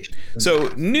 So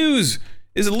news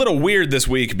is a little weird this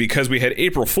week because we had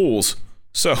April Fools.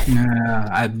 So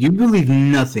you believe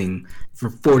nothing for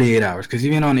 48 hours, because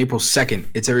even on April 2nd,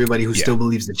 it's everybody who still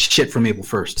believes the shit from April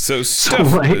 1st. So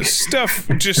stuff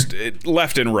just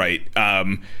left and right.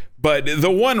 But the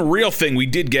one real thing we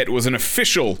did get was an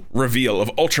official reveal of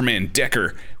Ultraman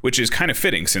Decker, which is kind of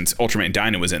fitting since Ultraman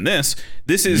Dyna was in this.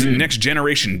 This is Next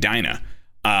Generation Dyna.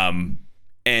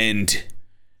 And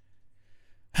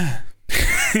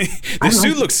the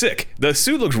suit looks sick. The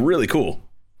suit looks really cool.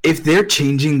 If they're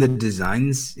changing the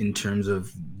designs in terms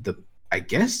of I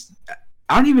guess,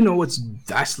 I don't even know what's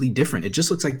vastly different. It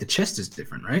just looks like the chest is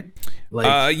different, right?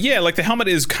 Like, like the helmet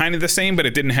is kind of the same, but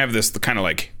it didn't have the kind of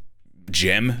like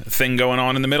gem thing going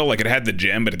on in the middle. Like it had the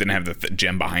gem, but it didn't have the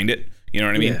gem behind it. You know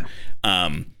what I mean?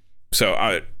 Yeah.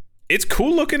 So it's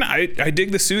cool looking. I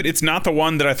dig the suit. It's not the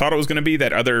one that I thought it was going to be.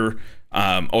 That other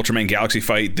Ultraman Galaxy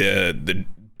fight, the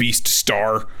Beast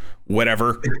Star,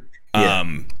 whatever.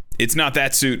 It's not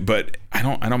that suit, but I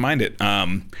don't mind it.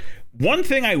 One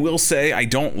thing I will say I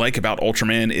don't like about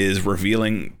Ultraman is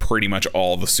revealing pretty much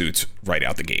all the suits right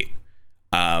out the gate.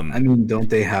 I mean, don't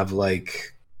they have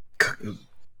like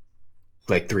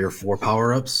 3 or 4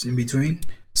 power-ups in between?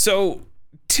 So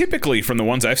typically, from the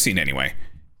ones I've seen anyway,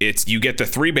 it's you get the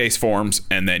 3 base forms,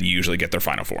 and then you usually get their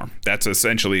final form. That's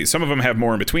essentially, some of them have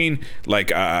more in between,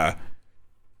 like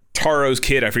Taro's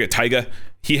kid, I forget, Taiga,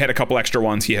 he had a couple extra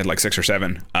ones. He had like 6 or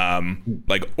 7.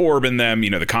 Like Orb and them,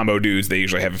 the combo dudes, they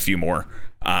usually have a few more.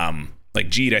 Like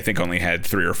Jeet, I think, only had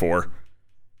 3 or 4.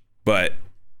 But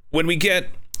when we get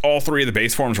all 3 of the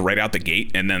base forms right out the gate,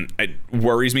 and then it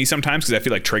worries me sometimes because I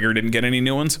feel like Trigger didn't get any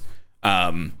new ones.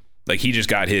 Like he just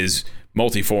got his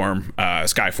multi-form,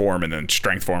 Sky form, and then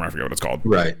Strength form. I forget what it's called.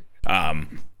 Right.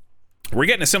 We're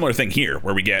getting a similar thing here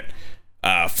where we get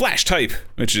Flash type,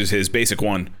 which is his basic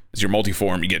one, is your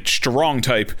multi-form. You get Strong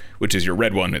type, which is your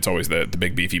red one. It's always the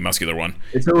big, beefy, muscular one.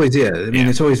 It's always,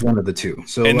 it's always one of the two.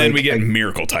 So, and then we get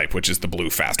Miracle type, which is the blue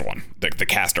fast one, the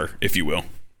caster, if you will.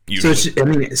 Usually.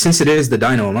 So, since it is the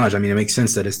Dino homage, it makes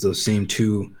sense that it's those same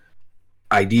 2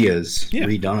 ideas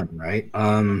redone, right?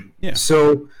 Yeah.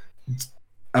 So,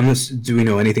 do we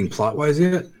know anything plot-wise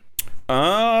yet?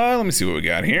 Let me see what we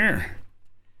got here.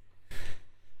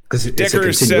 Decker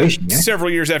is set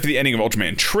several years after the ending of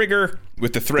Ultraman Trigger.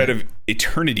 With the threat of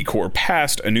Eternity Core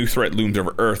past, a new threat looms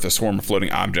over Earth. A swarm of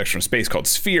floating objects from space called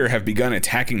Sphere have begun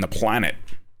attacking the planet.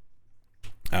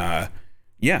 And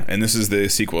this is the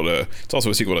sequel to... It's also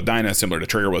a sequel to Dyna, similar to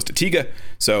Trigger was to Tiga.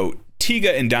 So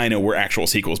Tiga and Dyna were actual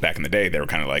sequels back in the day. They were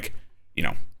kind of like,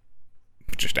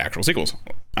 just actual sequels.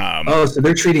 So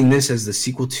they're treating this as the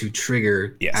sequel to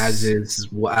Trigger, yes. as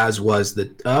was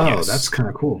the. Oh, yes. That's kind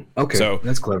of cool. Okay, so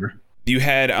that's clever. You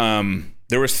had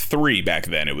there was 3 back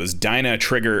then. It was Dyna,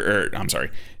 Trigger,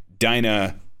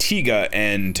 Dyna, Tiga,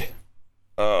 and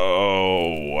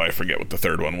I forget what the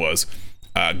third one was.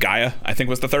 Gaia, I think,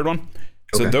 was the third one.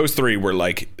 So those 3 were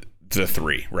like the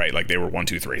 3, right? Like they were 1,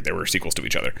 2, 3. They were sequels to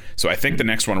each other. So I think the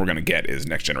next one we're gonna get is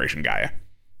Next Generation Gaia,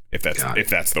 if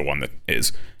that's the one that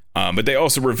is. But they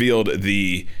also revealed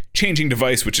the changing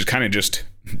device, which is kind of just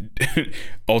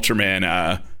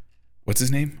Ultraman. What's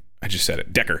his name? I just said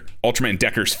it. Decker. Ultraman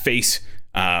Decker's face.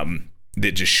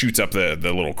 That just shoots up the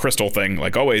little crystal thing,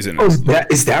 like always. Is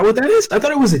that what that is? I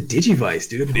thought it was a Digivice,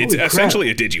 dude. Holy it's crap. Essentially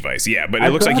a Digivice, yeah. But it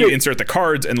looks like you insert the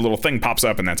cards, and the little thing pops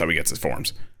up, and that's how he gets his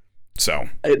forms. So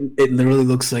it literally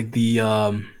looks like the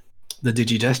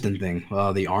Digidestin thing.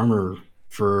 The armor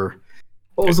for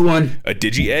what was the one? A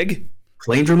Digi-Egg?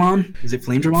 Flame-Dramon? Is it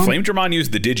Flame-Dramon? Flame-Dramon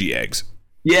used the Digi-Eggs.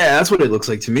 Yeah, that's what it looks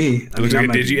like to me. It looks like a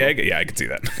Digi-Egg? Yeah, I can see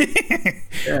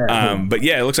that. But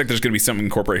yeah, it looks like there's going to be some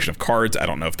incorporation of cards. I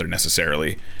don't know if they're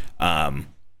necessarily,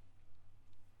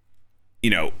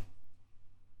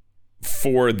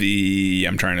 for the...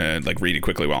 I'm trying to like read it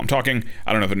quickly while I'm talking.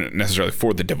 I don't know if they're necessarily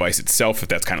for the device itself, if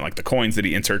that's kind of like the coins that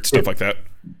he inserts, stuff like that.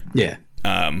 Yeah.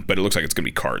 But it looks like it's going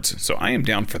to be cards. So I am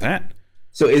down for that.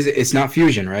 So it's not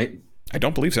fusion, right? I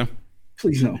don't believe so.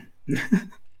 Please no.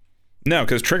 No,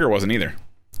 because Trigger wasn't either.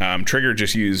 Trigger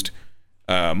just used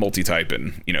multi-type,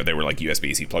 and they were like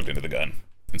USB-C plugged into the gun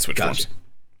and switch forms.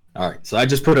 All right, so I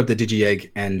just put up the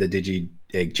Digi-Egg and the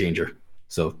Digi-Egg changer.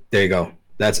 So there you go.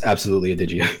 That's absolutely a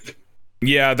Digi-Egg.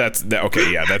 Yeah, that's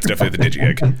okay. Yeah, that's definitely the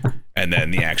Digi-Egg, and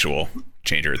then the actual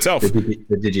changer itself. The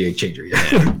Digi-Egg changer.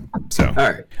 Yeah. So all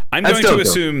right, I'm going to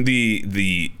assume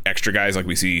the extra guys, like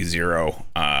we see Zero,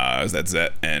 that's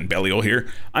Zet and Belial here.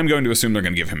 I'm going to assume they're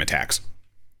going to give him attacks.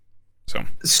 So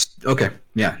okay,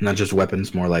 yeah, not just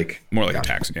weapons, more like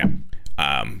attacks, yeah.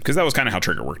 Because that was kind of how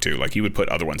Trigger worked too. Like he would put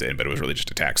other ones in, but it was really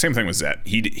just attacks. Same thing with Zet.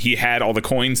 He had all the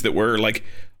coins that were like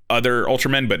other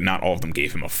Ultramen, but not all of them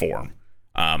gave him a form.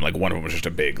 Like one of them was just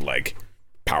a big like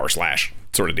power slash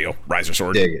sort of deal, riser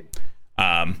sword. Dig it.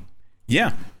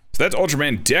 Yeah. So that's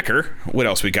Ultraman Decker. What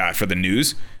else we got for the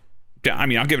news?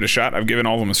 I'll give it a shot. I've given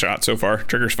all of them a shot so far.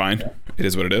 Trigger's fine. Yeah. It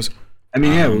is what it is.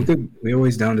 We're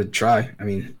always down to try.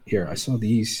 Here, I saw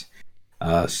these.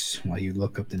 While you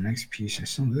look up the next piece, I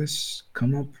saw this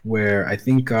come up where I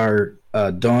think our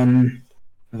Dawn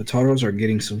Taros are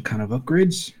getting some kind of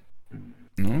upgrades.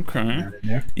 Okay.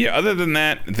 Yeah, other than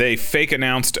that, they fake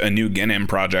announced a new Genem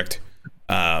project.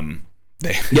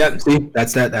 Yeah, see,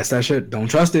 that's that shit. Don't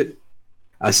trust it.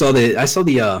 I saw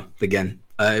the Gen.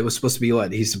 It was supposed to be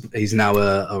what? He's now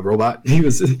a robot. He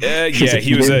was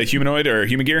he was a humanoid or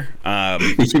human gear.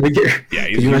 Human gear. Yeah,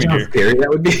 he's human gear. How scary that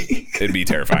would be. It'd be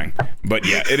terrifying. But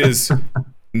yeah, it is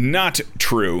not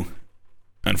true,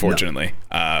 unfortunately.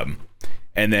 No.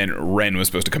 And then Ren was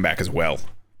supposed to come back as well.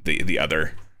 The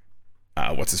other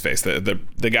what's his face?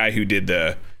 The guy who did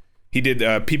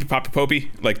Peepy Poppy Popey,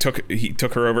 like he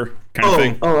took her over kind of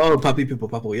thing. Oh, Poppy People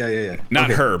Popple. Yeah. Not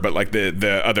her, but like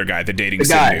the other guy, the dating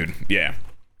sim dude. Yeah.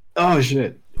 Oh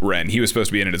shit. Ren. He was supposed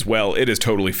to be in it as well. It is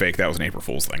totally fake. That was an April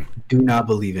Fool's thing. Do not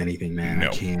believe anything, man. No.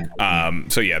 I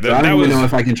can't. So yeah, I don't even know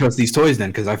if I can trust these toys then,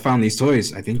 because I found these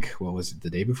toys, I think, what was it, the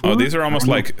day before? Oh, these are almost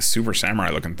like Super Samurai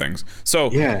looking things.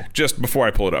 So yeah, just before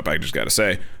I pull it up, I just got to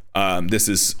say, this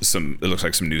is it looks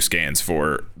like some new scans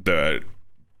for the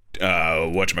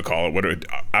whatchamacallit,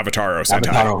 Avataro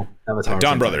Sentai. Avatar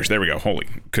Don Sentai. Brothers. There we go. Holy,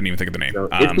 couldn't even think of the name. So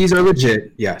if these are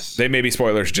legit, yes. They may be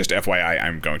spoilers. Just FYI,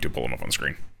 I'm going to pull them up on the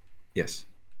screen. Yes.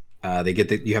 They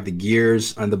get you have the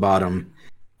gears on the bottom.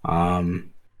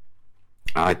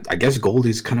 I guess gold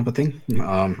is kind of a thing.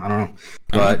 I don't know,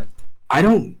 but I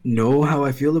don't know how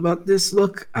I feel about this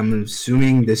look. I'm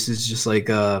assuming this is just like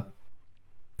a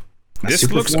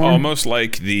this looks form. Almost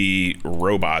like the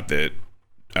robot that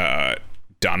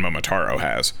Don Momotaro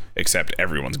has, except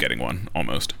everyone's getting one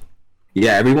almost.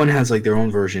 Yeah, everyone has like their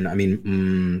own version. I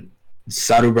mean,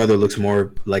 Saru brother looks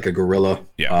more like a gorilla.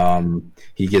 Yeah.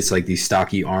 He gets like these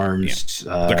stocky arms.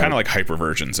 Yeah. They're kind of like hyper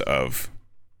versions of.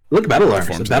 Look, battle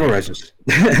armors. The battle risers.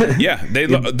 Yeah, they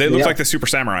look like the Super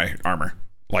Samurai armor.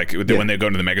 Like when they go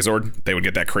into the Megazord, they would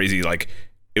get that crazy, like,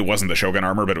 it wasn't the Shogun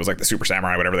armor, but it was like the Super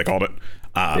Samurai, whatever they called it.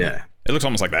 It looks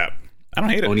almost like that. I don't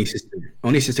hate it.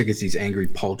 Oni sister gets these angry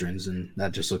pauldrons, and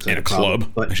that just looks like a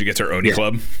club. But she gets her Oni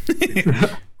club.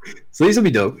 So these will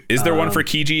be dope. Is there one for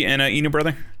Kiji and Inu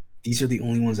brother? These are the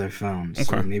only ones I've found. Okay.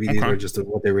 So maybe these are just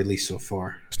what they released so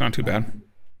far. It's not too bad.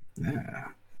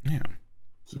 Yeah.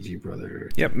 Kiji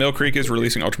brother. Yep. Mill Creek is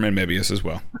releasing Ultraman Mebius as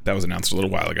well. That was announced a little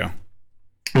while ago.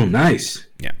 Oh, nice.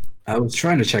 Yeah. I was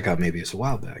trying to check out Mebius a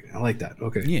while back. I like that.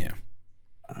 Okay. Yeah.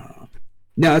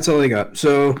 No, that's all I got.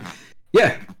 So,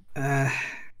 yeah. I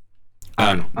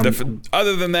don't know.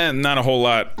 Other than that, not a whole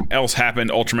lot else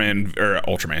happened.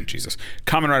 Ultraman, Jesus.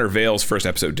 Kamen Rider Veil's first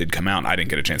episode did come out. I didn't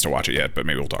get a chance to watch it yet, but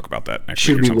maybe we'll talk about that next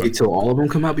week or something. Should we wait till all of them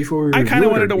come out before we I kind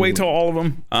of wanted to wait till all of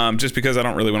them, just because I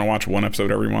don't really want to watch one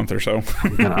episode every month or so.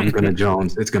 I'm gonna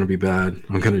Jones. It's gonna be bad.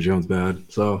 I'm gonna Jones bad.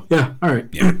 So, yeah, all right.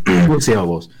 Yeah. We'll see how it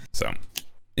goes. So,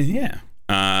 yeah.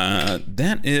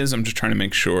 That is, I'm just trying to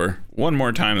make sure one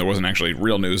more time there wasn't actually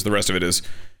real news. The rest of it is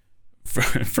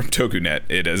from TokuNet.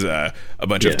 It is a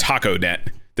bunch of TacoNet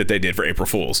that they did for April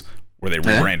Fools, where they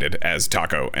rebranded as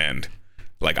Taco and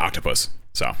like octopus.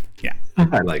 So yeah,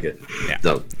 I like it. Yeah,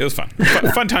 it was fun.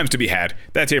 Fun times to be had.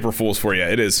 That's April Fools for you.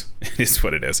 It is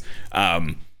what it is.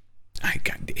 I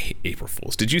got April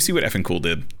Fools. Did you see what Effin' Cool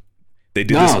did? They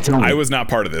did this. I was not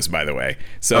part of this, by the way.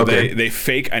 So they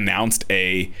fake announced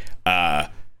a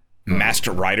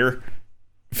Master Rider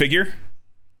figure.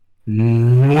 What?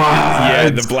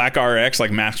 Yeah, the Black RX, like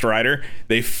Master Rider.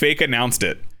 They fake announced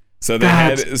it. So they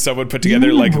had someone put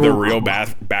together like the real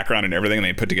background and everything, and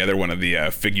they put together one of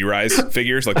the figurized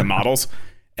figures, like the models.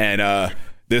 And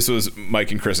this was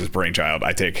Mike and Chris's brainchild.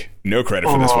 I take no credit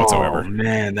for this whatsoever. Oh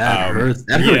man, that hurts.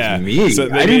 That hurts me. So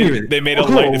they made a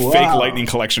fake Lightning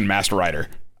Collection Master Rider.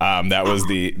 That was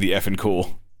the Effin'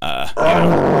 Cool.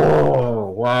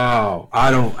 Wow!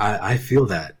 I feel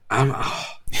that.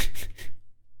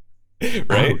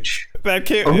 Right? Ouch. That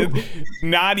can't.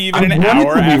 Not even an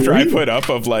hour after I put up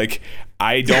of like,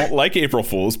 I don't like April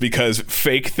Fools because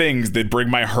fake things that bring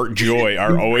my heart joy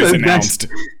are always announced.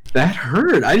 That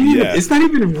hurt. I didn't even. It's not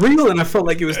even real, and I felt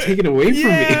like it was taken away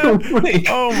from me.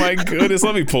 Oh my goodness!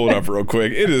 Let me pull it up real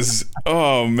quick. It is.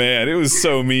 Oh man, it was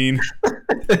so mean.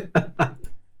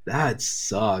 That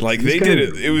sucks. Like they did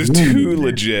it. It was too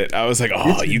legit. I was like,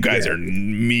 oh, you guys are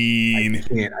mean.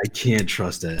 I can't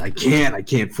trust it. I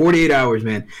can't. 48 hours,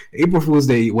 man. April Fool's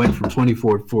Day went from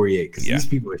 24 to 48 because these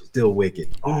people are still wicked.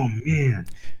 Oh man.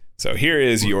 So here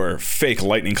is your fake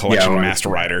Lightning Collection Master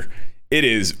Rider. It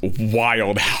is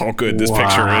wild how good this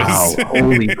picture is.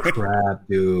 Holy crap,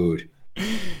 dude.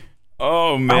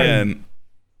 Oh man.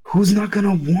 Who's not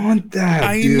gonna want that?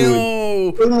 I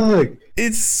know. Look.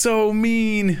 It's so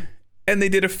mean. And they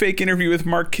did a fake interview with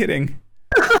Mark Kidding.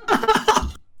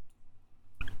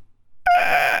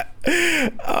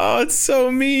 Oh, it's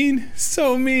so mean.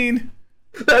 So mean.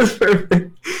 That's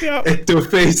perfect. Yep.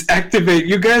 Ectoface, activate.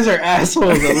 You guys are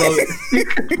assholes. I love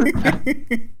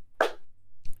it.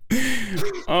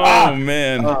 Oh,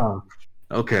 man.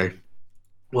 Okay.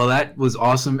 Well, that was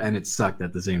awesome, and it sucked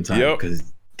at the same time. Because,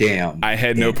 damn. I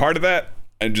had no part of that.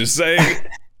 I'm just saying.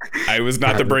 I was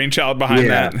not the brainchild behind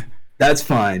that. That's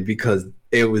fine because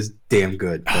it was damn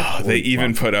good. They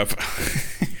even put up.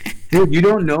 Dude, you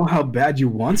don't know how bad you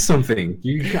want something.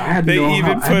 They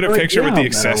even put a picture with the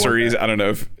accessories. I don't know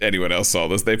if anyone else saw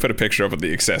this. They put a picture up with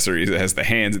the accessories. It has the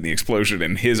hands and the explosion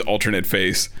and his alternate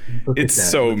face. It's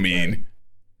so mean.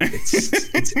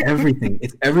 It's everything.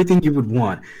 It's everything you would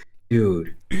want,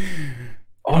 dude.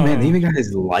 Oh man, they even got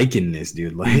his likeness,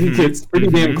 dude. Like it's pretty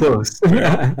damn close.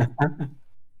 Yeah.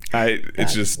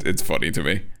 It's funny to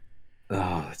me.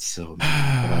 Oh, it's so.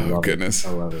 Oh goodness,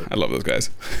 I love it. I love those guys.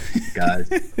 Guys,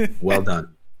 well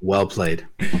done, well played.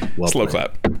 Slow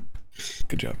clap.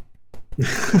 Good job.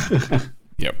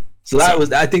 Yep. So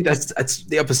I think that's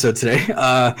the episode today.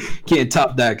 Can't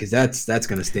top that because that's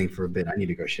gonna stink for a bit. I need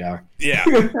to go shower. Yeah.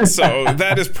 So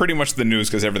that is pretty much the news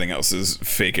because everything else is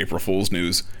fake April Fool's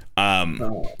news. There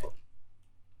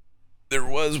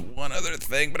was one other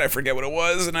thing, but I forget what it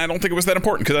was, and I don't think it was that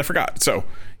important because I forgot. So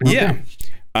yeah.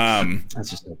 That's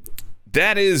just it.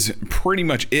 That is pretty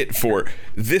much it for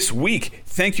this week.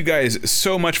 Thank you guys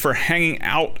so much for hanging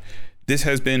out. This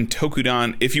has been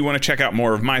Tokudan. If you want to check out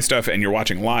more of my stuff and you're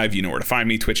watching live, you know where to find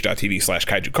me,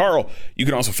 twitch.tv/KaijuCarl. You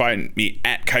can also find me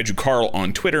at KaijuCarl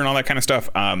on Twitter and all that kind of stuff.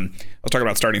 I'll talk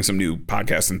about starting some new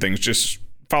podcasts and things. Just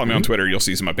follow me on Twitter. You'll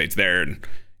see some updates there. And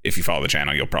if you follow the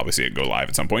channel, you'll probably see it go live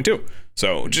at some point too.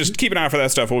 So just keep an eye out for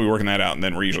that stuff. We'll be working that out. And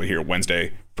then we're usually here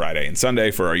Wednesday, Friday, and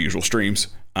Sunday for our usual streams.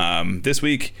 This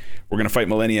week, we're going to fight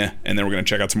Millennia, and then we're going to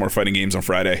check out some more fighting games on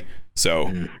Friday.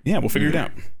 So yeah, we'll figure it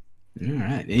out. All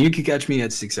right. And you can catch me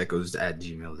at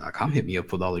 6echoes@gmail.com. Hit me up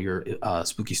with all of your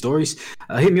spooky stories.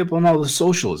 Hit me up on all the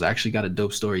socials. I actually got a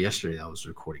dope story yesterday that I was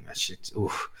recording. That shit.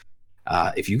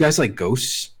 If you guys like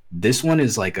ghosts, this one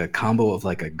is like a combo of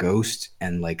like a ghost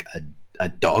and like a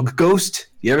dog ghost.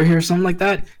 You ever hear something like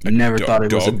that? Never thought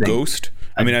it was a dog ghost.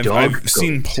 I mean, I've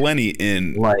seen plenty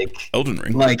in like Elden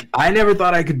Ring. Like I never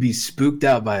thought I could be spooked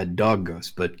out by a dog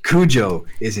ghost, but Cujo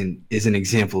is an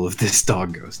example of this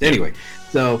dog ghost. Anyway,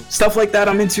 so stuff like that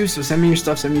I'm into. So send me your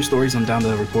stuff, send me your stories. I'm down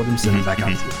to record them, send them back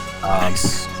out to you.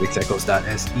 Nice.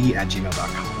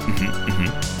 6echoes.se@gmail.com.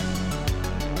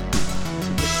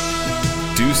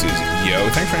 Deuces, yo!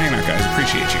 Thanks for hanging out, guys.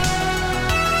 Appreciate you.